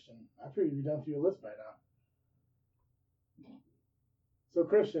say Christian. I figured you'd be done through your list by now. So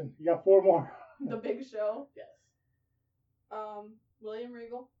Christian, you got 4 more. The Big Show. Yes. William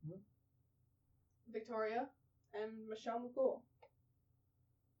Regal. Mhm. Victoria. And Michelle McCool.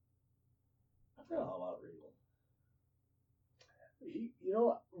 I forgot all about Regal. You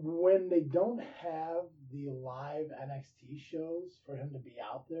know, when they don't have the live NXT shows for him to be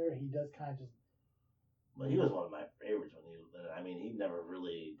out there, he does kind of just. Well, he was one of my favorites when he was there. I mean, he never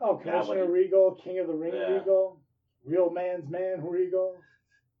really. Oh, Commissioner Regal, King of the Ring Regal, Real Man's Man Regal.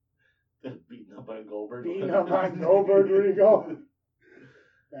 Beating up on Goldberg. Regal.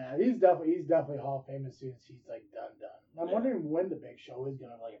 Yeah, he's definitely Hall of Fame as soon as he's like done. I'm wondering when the Big Show is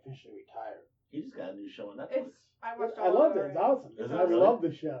gonna like officially retire. He just got a new show on Netflix. I watched I loved it. It's awesome. Is it I really? love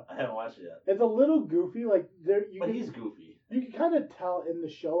the show. I haven't watched it yet. It's a little goofy, like But he's goofy. You can kind of tell in the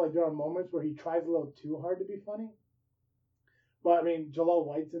show, like there are moments where he tries a little too hard to be funny. But I mean, Jalal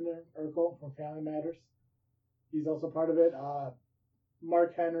White's in there, Urkel from Family Matters. He's also part of it.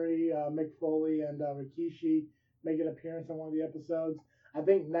 Mark Henry, Mick Foley, and Rikishi make an appearance on one of the episodes. I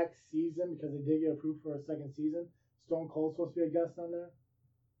think next season, because they did get approved for a second season, Stone Cold's supposed to be a guest on there.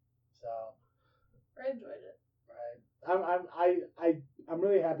 So I enjoyed it. right, I'm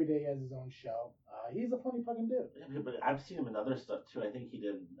really happy that he has his own show. He's a funny fucking dude. Yeah, but I've seen him in other stuff too. I think he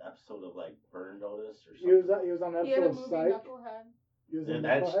did an episode of like Burn Notice or He something. was on an He had a episode of movie, Psych. Knucklehead. He was Yeah, in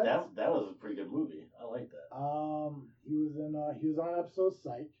that Knuckleheads. was a pretty good movie. I like that. He was on an episode of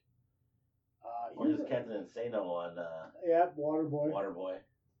Psych. Or just Captain Insano on Yeah, Waterboy. Waterboy.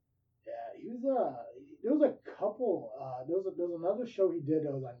 Yeah, he was there was a couple there was another show he did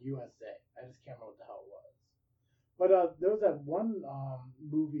that was on USA. I just can't remember what the hell it was. But there was that one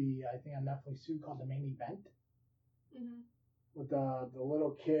movie I think on Netflix too called The Main Event Mm-hmm. with the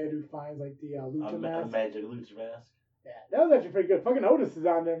little kid who finds like the lucha A mask. Magic Lucha Mask. Yeah, that was actually pretty good. Fucking Otis is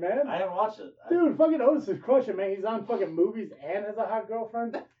on there, man. I haven't watched it. Dude, fucking Otis is crushing, man. He's on fucking movies and has a hot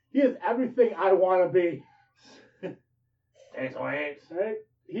girlfriend. He is everything I want to be. Thanks, Wayne. Right?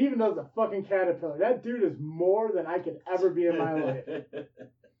 He even does a fucking caterpillar. That dude is more than I could ever be in my life.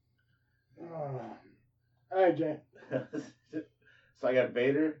 All right, Jay. So I got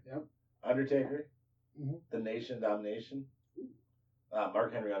Vader, Yep. Undertaker, Mhm. The Nation Domination.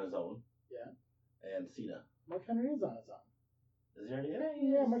 Mark Henry on his own. Yeah. And Cena. Mark Henry is on his own. Is he already in Yeah, it?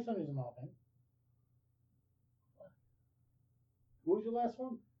 yeah, Mark Henry's in all things. Who was your last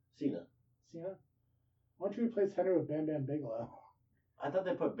one? Cena. Cena? Why don't you replace Henry with Bam Bam Bigelow? I thought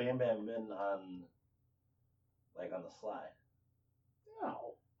they put Bam Bam in on the sly.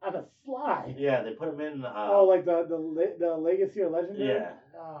 No. On a slide. Yeah, they put him in. Oh, like the legacy or legendary? Yeah.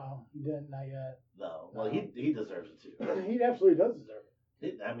 No, he didn't, not yet. No. Well, No. he deserves it too. He absolutely does deserve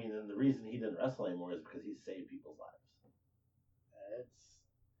it. I mean, and the reason he didn't wrestle anymore is because he saved people's lives. It's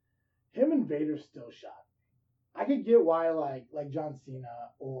him and Vader still shot. I could get why like John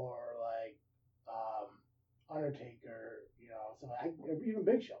Cena or like Undertaker, or even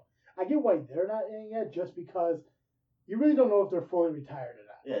Big Show. I get why they're not in yet, just because you really don't know if they're fully retired or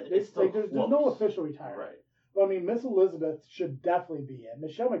not. Yeah, it's still there's no close. official retirement. Right. But I mean, Miss Elizabeth should definitely be in.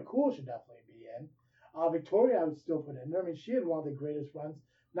 Michelle McCool should definitely be in. Victoria, I would still put in there. I mean, she had one of the greatest runs,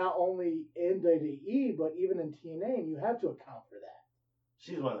 not only in WWE, but even in TNA, and you have to account for that.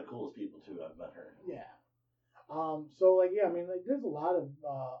 She's one of the coolest people too. I've met her. Yeah. So like, yeah, I mean, like, there's a lot of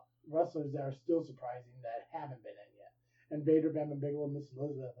wrestlers that are still surprising that haven't been in yet. And Vader, Bam, and Bigelow, and Miss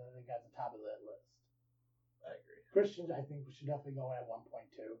Elizabeth, I think, at the top of that list. I agree. Christians, I think we should definitely go at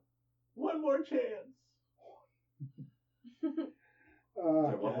 1.2. One more chance. Is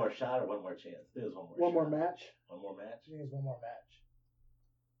there one more shot or one more chance? There's one more. One more shot. match. One more match. I think it's one more match.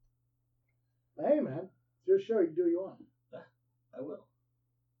 But hey, man, it's your show. You can do what you want. I will.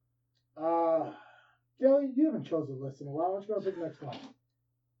 Kelly, you haven't chosen a list in a while. Why don't you go pick the next one?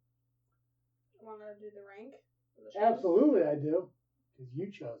 Want to do the rank? For the shows? Absolutely, I do. Because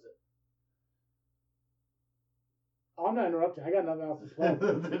you chose it. I'm not interrupting. I got nothing else to plug.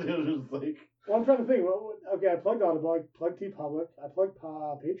 It was like. Well, I'm trying to think. Well, okay, I plugged Audible. I plugged TeePublic. I plugged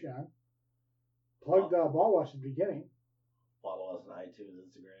Patreon. Plugged Ball Wash at the beginning. Follow us on iTunes,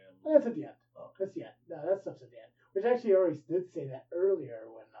 Instagram. That's at the end. Oh. That's the end. No, that stuff's at the end. Which actually I already did say that earlier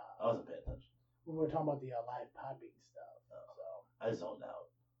when I wasn't paying attention. we were talking about the live Podbean stuff. So I zoned out.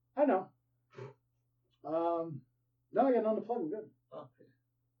 I know. No, I got nothing to plug. We're good. Oh, okay.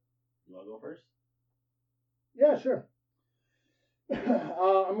 You want to go first? Yeah, sure.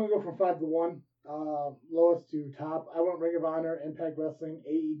 I'm gonna go from 5 to 1. Lowest to top. I went Ring of Honor, Impact Wrestling,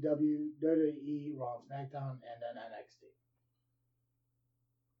 AEW, WWE, Raw, and SmackDown, and then NXT.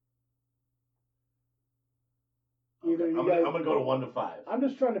 Either Okay. you I'm guys, gonna go to 1 to 5. I'm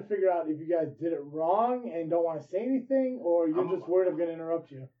just trying to figure out if you guys did it wrong and don't want to say anything, or you're just worried I'm gonna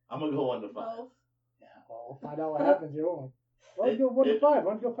interrupt you. I'm gonna go 1 to 5 Both. Yeah, well, we'll find out what happens here, won't we? Why don't you go 1 to 5?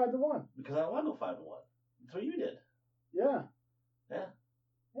 Why don't you go 5 to 1? because I want to go 5 to 1. That's what you did. Yeah. Yeah.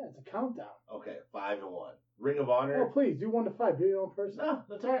 Yeah, it's a countdown. Okay, 5 to 1. Ring of Oh, Honor. please do 1 to 5. Be your own person. No,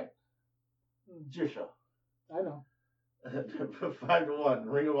 that's all right. It's your show. I know. 5 to 1.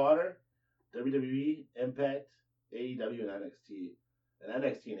 Ring of Honor, WWE, Impact, AEW, and NXT. And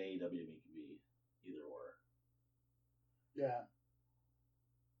NXT and AEW to me can be either or. Yeah.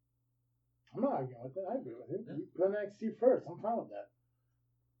 I'm not arguing with it. I agree with you. Yeah. You put NXT first. I'm fine with that.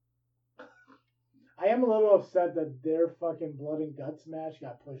 I am a little upset that their fucking blood and guts match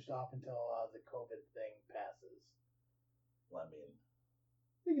got pushed off until the COVID thing passes. Well, I mean,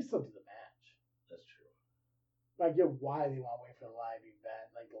 They can still do the match. that's true. But I get why they want to wait for the live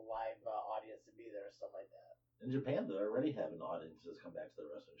event, like the live audience to be there and stuff like that. In Japan, they're already having audiences come back to the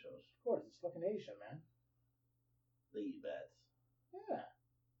wrestling shows. Of course, it's fucking Asia, man. They eat bats. Yeah.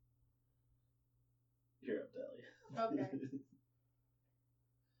 You're up, Deli. Okay.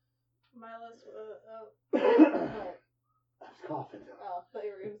 My list was. I was coughing. Oh, I thought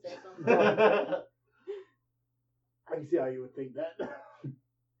you were going to say something. I can see how you would think that.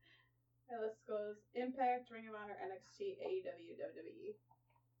 My list goes Impact, Ring of Honor, NXT, AEW, WWE.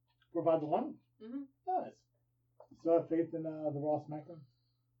 Provide the one? Mm-hmm. Nice. So have faith in the Raw SmackDown?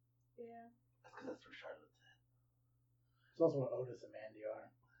 Yeah. That's because that's where Charlotte's at. It's also where Otis and Mandy are.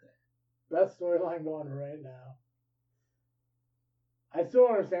 Best storyline going right now. I still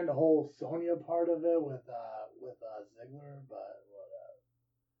don't understand the whole Sonya part of it with Ziggler, but whatever.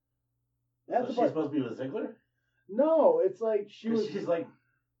 That's So the she's part. supposed to be with Ziggler? No, it's like she was. She's like,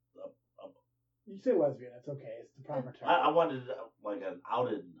 You say lesbian. It's okay. It's the proper term. I wanted like an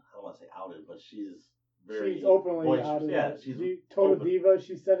outed. I don't want to say outed, but she's very. She's openly boisterous. out of Yeah, it. she's Total open. Diva.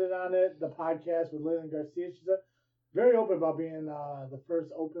 She said it on it. The podcast with Lillian Garcia. She's very open about being the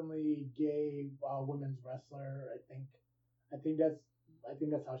first openly gay women's wrestler. I think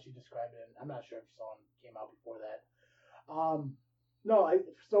that's how she described it. I'm not sure if someone came out before that. No.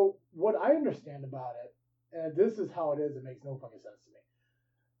 So what I understand about it, and this is how it is. It makes no fucking sense to me.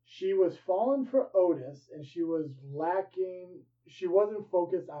 she was falling for Otis, and she was lacking. She wasn't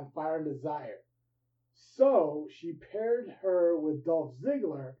focused on Fire and Desire, so she paired her with Dolph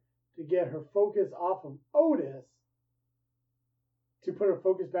Ziggler to get her focus off of Otis, to put her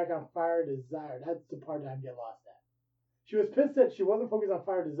focus back on Fire and Desire. That's the part that I get lost at. She was pissed that she wasn't focused on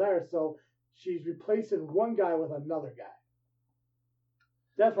Fire and Desire, so she's replacing one guy with another guy.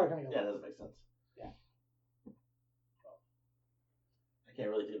 That's where I kind of get Yeah, that lost. doesn't make sense. Yeah. I can't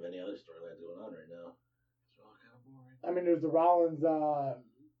really think of any other storyline going on right now. It's all kind of boring. I mean, there's the Rollins, Drew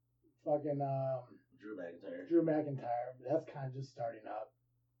McIntyre. Drew McIntyre. That's kind of just starting up.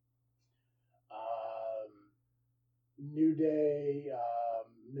 New Day,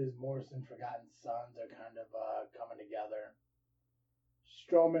 Ms. Morrison, Forgotten Sons are kind of coming together.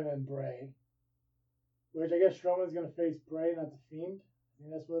 Strowman and Bray, which I guess Strowman's going to face Bray, not the Fiend. I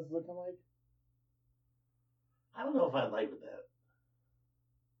think that's what it's looking like. I don't know if I'd like with that.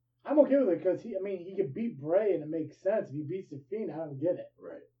 I'm okay with it because he could beat Bray and it makes sense. If he beats the Fiend, I don't get it.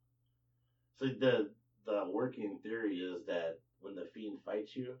 Right. So the working theory is that when the Fiend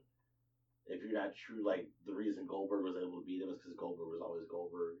fights you, if you're not true, like the reason Goldberg was able to beat him is because Goldberg was always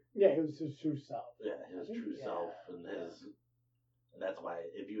Goldberg. Yeah, it was his true self. Yeah, his true self, and that's why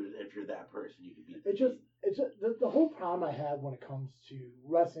if you're that person, you can beat. It's just the whole problem I have when it comes to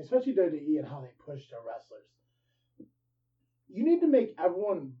wrestling, especially WWE and how they push their wrestlers. You need to make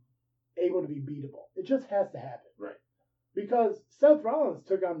everyone able to be beatable. It just has to happen. Right. Because Seth Rollins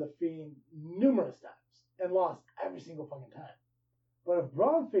took on the Fiend numerous times and lost every single fucking time. But if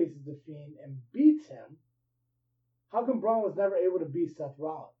Braun faces the Fiend and beats him, how come Braun was never able to beat Seth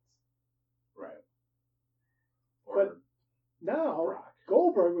Rollins? Right. But now Brock.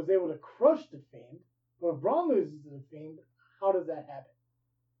 Goldberg was able to crush the Fiend, but if Braun loses to the Fiend, how does that happen?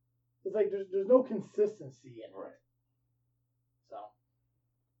 It's like there's no consistency in it. Right. So,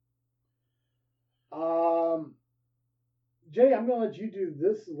 Jay, I'm gonna let you do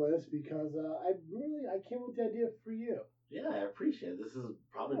this list because I came up with the idea for you. Yeah, I appreciate it. This is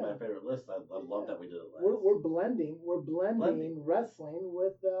probably my favorite list. I love that we did it last. We're blending wrestling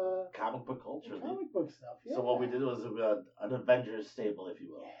with comic book culture. comic book stuff. Yeah. So what we did was an Avengers stable, if you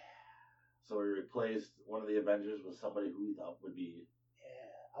will. Yeah. So we replaced one of the Avengers with somebody who we thought would be.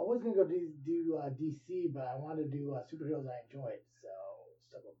 Yeah. I was gonna go do DC, but I wanted to do superheroes I enjoyed, so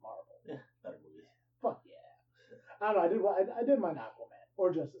stuff with Marvel. Yeah, better movies. Fuck yeah. I don't know. I did mind Aquaman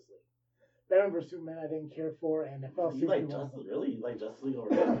or Justice League. Batman vs Superman I didn't care for, and it felt You like Justice League over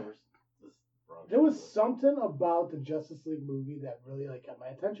Batman vs. There was something about the Justice League movie that really got my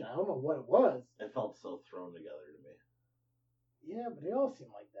attention. I don't know what it was. It felt so thrown together to me. Yeah, but they all seem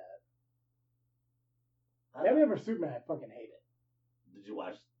like that. I Batman vs Superman I fucking hate it. Did you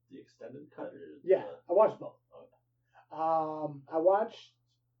watch the extended cut? Yeah, I watched both. Okay. I watched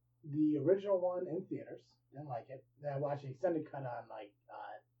the original one in theaters. Didn't like it. Then I watched the extended cut on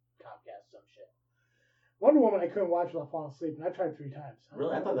Comcast, some shit. Wonder Woman I couldn't watch without falling asleep, and I tried 3 times.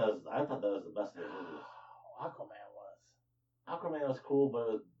 Really, I thought that was the best of the movies. Aquaman was. Aquaman was cool, but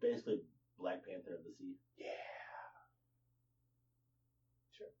it was basically Black Panther of the Sea. Yeah.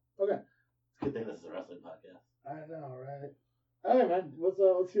 Sure. Okay. It's a good thing this is a wrestling podcast. I know, right? All right, man.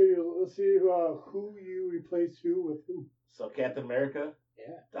 Let's hear who you replace who with who. So Captain America.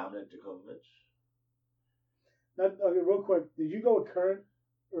 Yeah. Dominic Djokovic. Now, okay, real quick. Did you go with current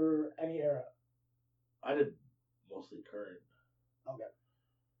or any era? I did mostly current. Okay.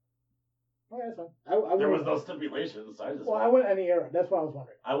 Okay, that's fine. There was no stipulations, so I just. Well, I went any era. That's what I was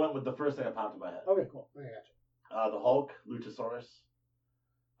wondering. I went with the first thing that popped in my head. Okay, cool. Okay, gotcha. The Hulk, Luchasaurus.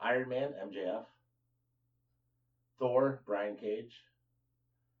 Iron Man, MJF. Thor, Brian Cage.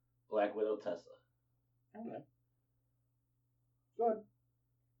 Black Widow, Tessa. Okay. Good.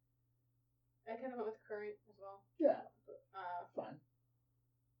 I kind of went with current as well. Yeah. Fine.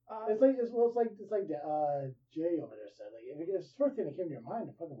 It's like Jay over there said. Like, if it's the first thing that came to your mind,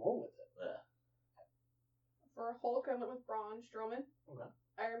 fucking roll with it. Yeah. For Hulk, I went with Braun Strowman. Okay.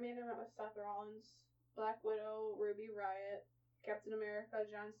 Iron Man, I went with Seth Rollins. Black Widow, Ruby Riott. Captain America,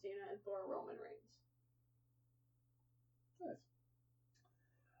 John Cena, and Thor, Roman Reigns. Nice.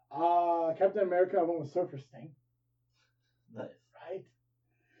 Captain America, I went with Surfer Sting. Nice. Right.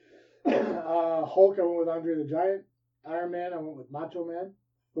 Hulk, I went with Andre the Giant. Iron Man, I went with Macho Man.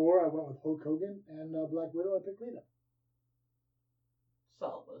 Thor, I went with Hulk Hogan. And Black Widow, I picked Lita.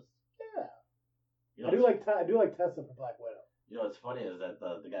 Solid list. Yeah. You know, I do like Tessa for Black Widow. You know what's funny is that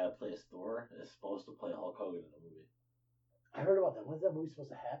the guy who plays Thor is supposed to play Hulk Hogan in the movie. I heard about that. When's that movie supposed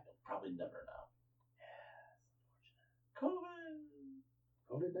to happen? Probably never now. Yeah, COVID.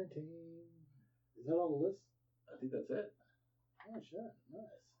 COVID-19. Is that all the list? I think that's it. Oh shit, nice.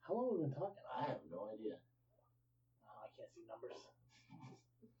 How long have we been talking? I have no idea. Oh, I can't see numbers.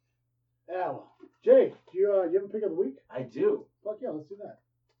 Yeah, well. Jay, do you have a pick of the week? I do. Fuck yeah, let's do that.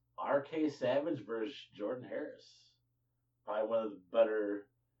 RK Savage versus Jordan Harris. Probably one of the better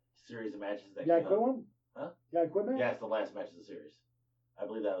series of matches that You got a came quit out. one? Huh? You got a quit match? Yeah, it's the last match of the series. I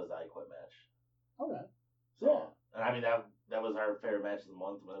believe that was the I Quit match. Okay. So, Yeah. and I mean that was our favorite match of the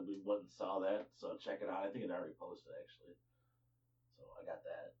month when we went and saw that. So check it out. I think it already posted actually. So I got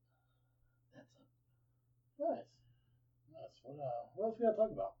that. That's it. Nice. Nice. What else we gotta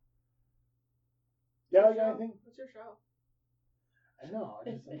talk about? Yeah, you got anything? What's your show? I know. I'm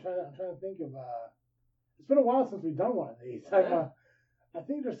trying to think of. It's been a while since we've done one of these. I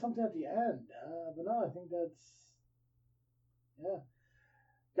think there's something at the end, but no, I think that's yeah.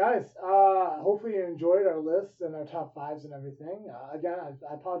 Guys, hopefully you enjoyed our lists and our top fives and everything. Again,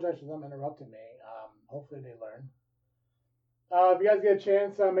 I apologize for them interrupting me. Hopefully they learn. If you guys get a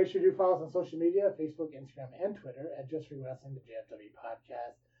chance, make sure you do follow us on social media, Facebook, Instagram, and Twitter at Just Freak Wrestling, the JFW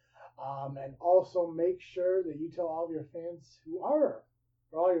podcast. And also make sure that you tell all of your fans or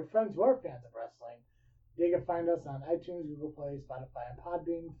all your friends who are fans of wrestling, they can find us on iTunes, Google Play, Spotify, and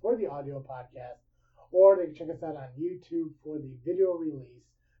Podbean for the audio podcast, or they can check us out on YouTube for the video release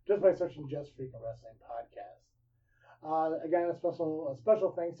just by searching Just Freaking Wrestling Podcast. Again, a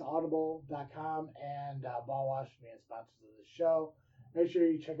special thanks to Audible.com and Ballwash for being sponsors of the show. Make sure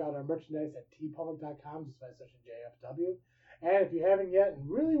you check out our merchandise at tpublic.com just by searching JFW. And if you haven't yet and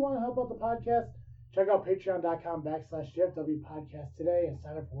really want to help out the podcast, check out patreon.com/JFW podcast today and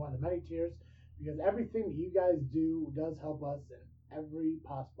sign up for one of the many tiers, because everything that you guys do does help us in every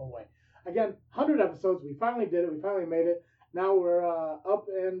possible way. Again, 100 episodes. We finally did it. We finally made it. Now we're up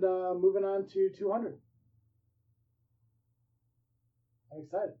and moving on to 200. I'm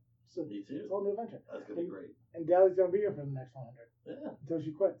excited. So Me too. it's a whole new adventure. That's gonna be great. And Dally's going to be here for the next 100 Yeah. until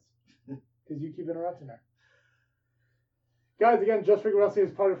she quits because you keep interrupting her. Guys, again, Just Freak Wrestling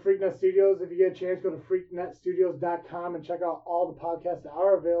is part of Freaknet Studios. If you get a chance, go to freaknetstudios.com and check out all the podcasts that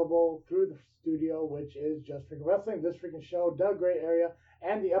are available through the studio, which is Just Freak Wrestling, This Freaking Show, Doug Gray Area,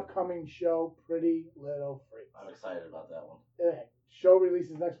 and the upcoming show, Pretty Little Freaks. I'm excited about that one. Show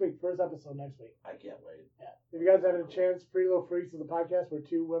releases next week. First episode next week. I can't wait. Yeah. If you guys have a chance, Pretty Little Freaks is a podcast where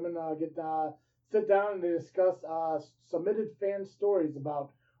two women sit down and they discuss submitted fan stories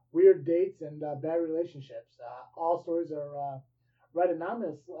about weird dates and bad relationships. All stories are read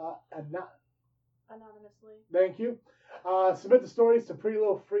anonymously. Thank you. Submit the stories to Pretty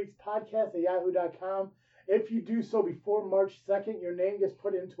Little Freaks podcast at yahoo.com. If you do so before March 2nd, your name gets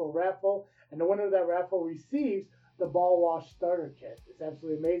put into a raffle, and the winner of that raffle receives the Ball Wash Starter Kit. It's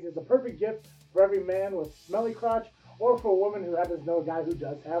absolutely amazing. It's a perfect gift for every man with smelly crotch or for a woman who happens to know a guy who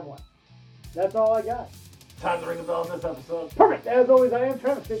does have one. That's all I got. Time to ring the bell on this episode. Perfect. As always, I am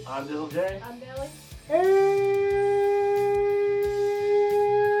Travis Fish. I'm Dizzle J. I'm Bailey.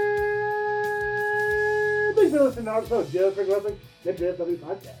 And thanks for listening to our episode of Just Freak Wrestling, the JFW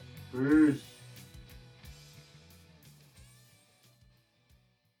podcast. Peace.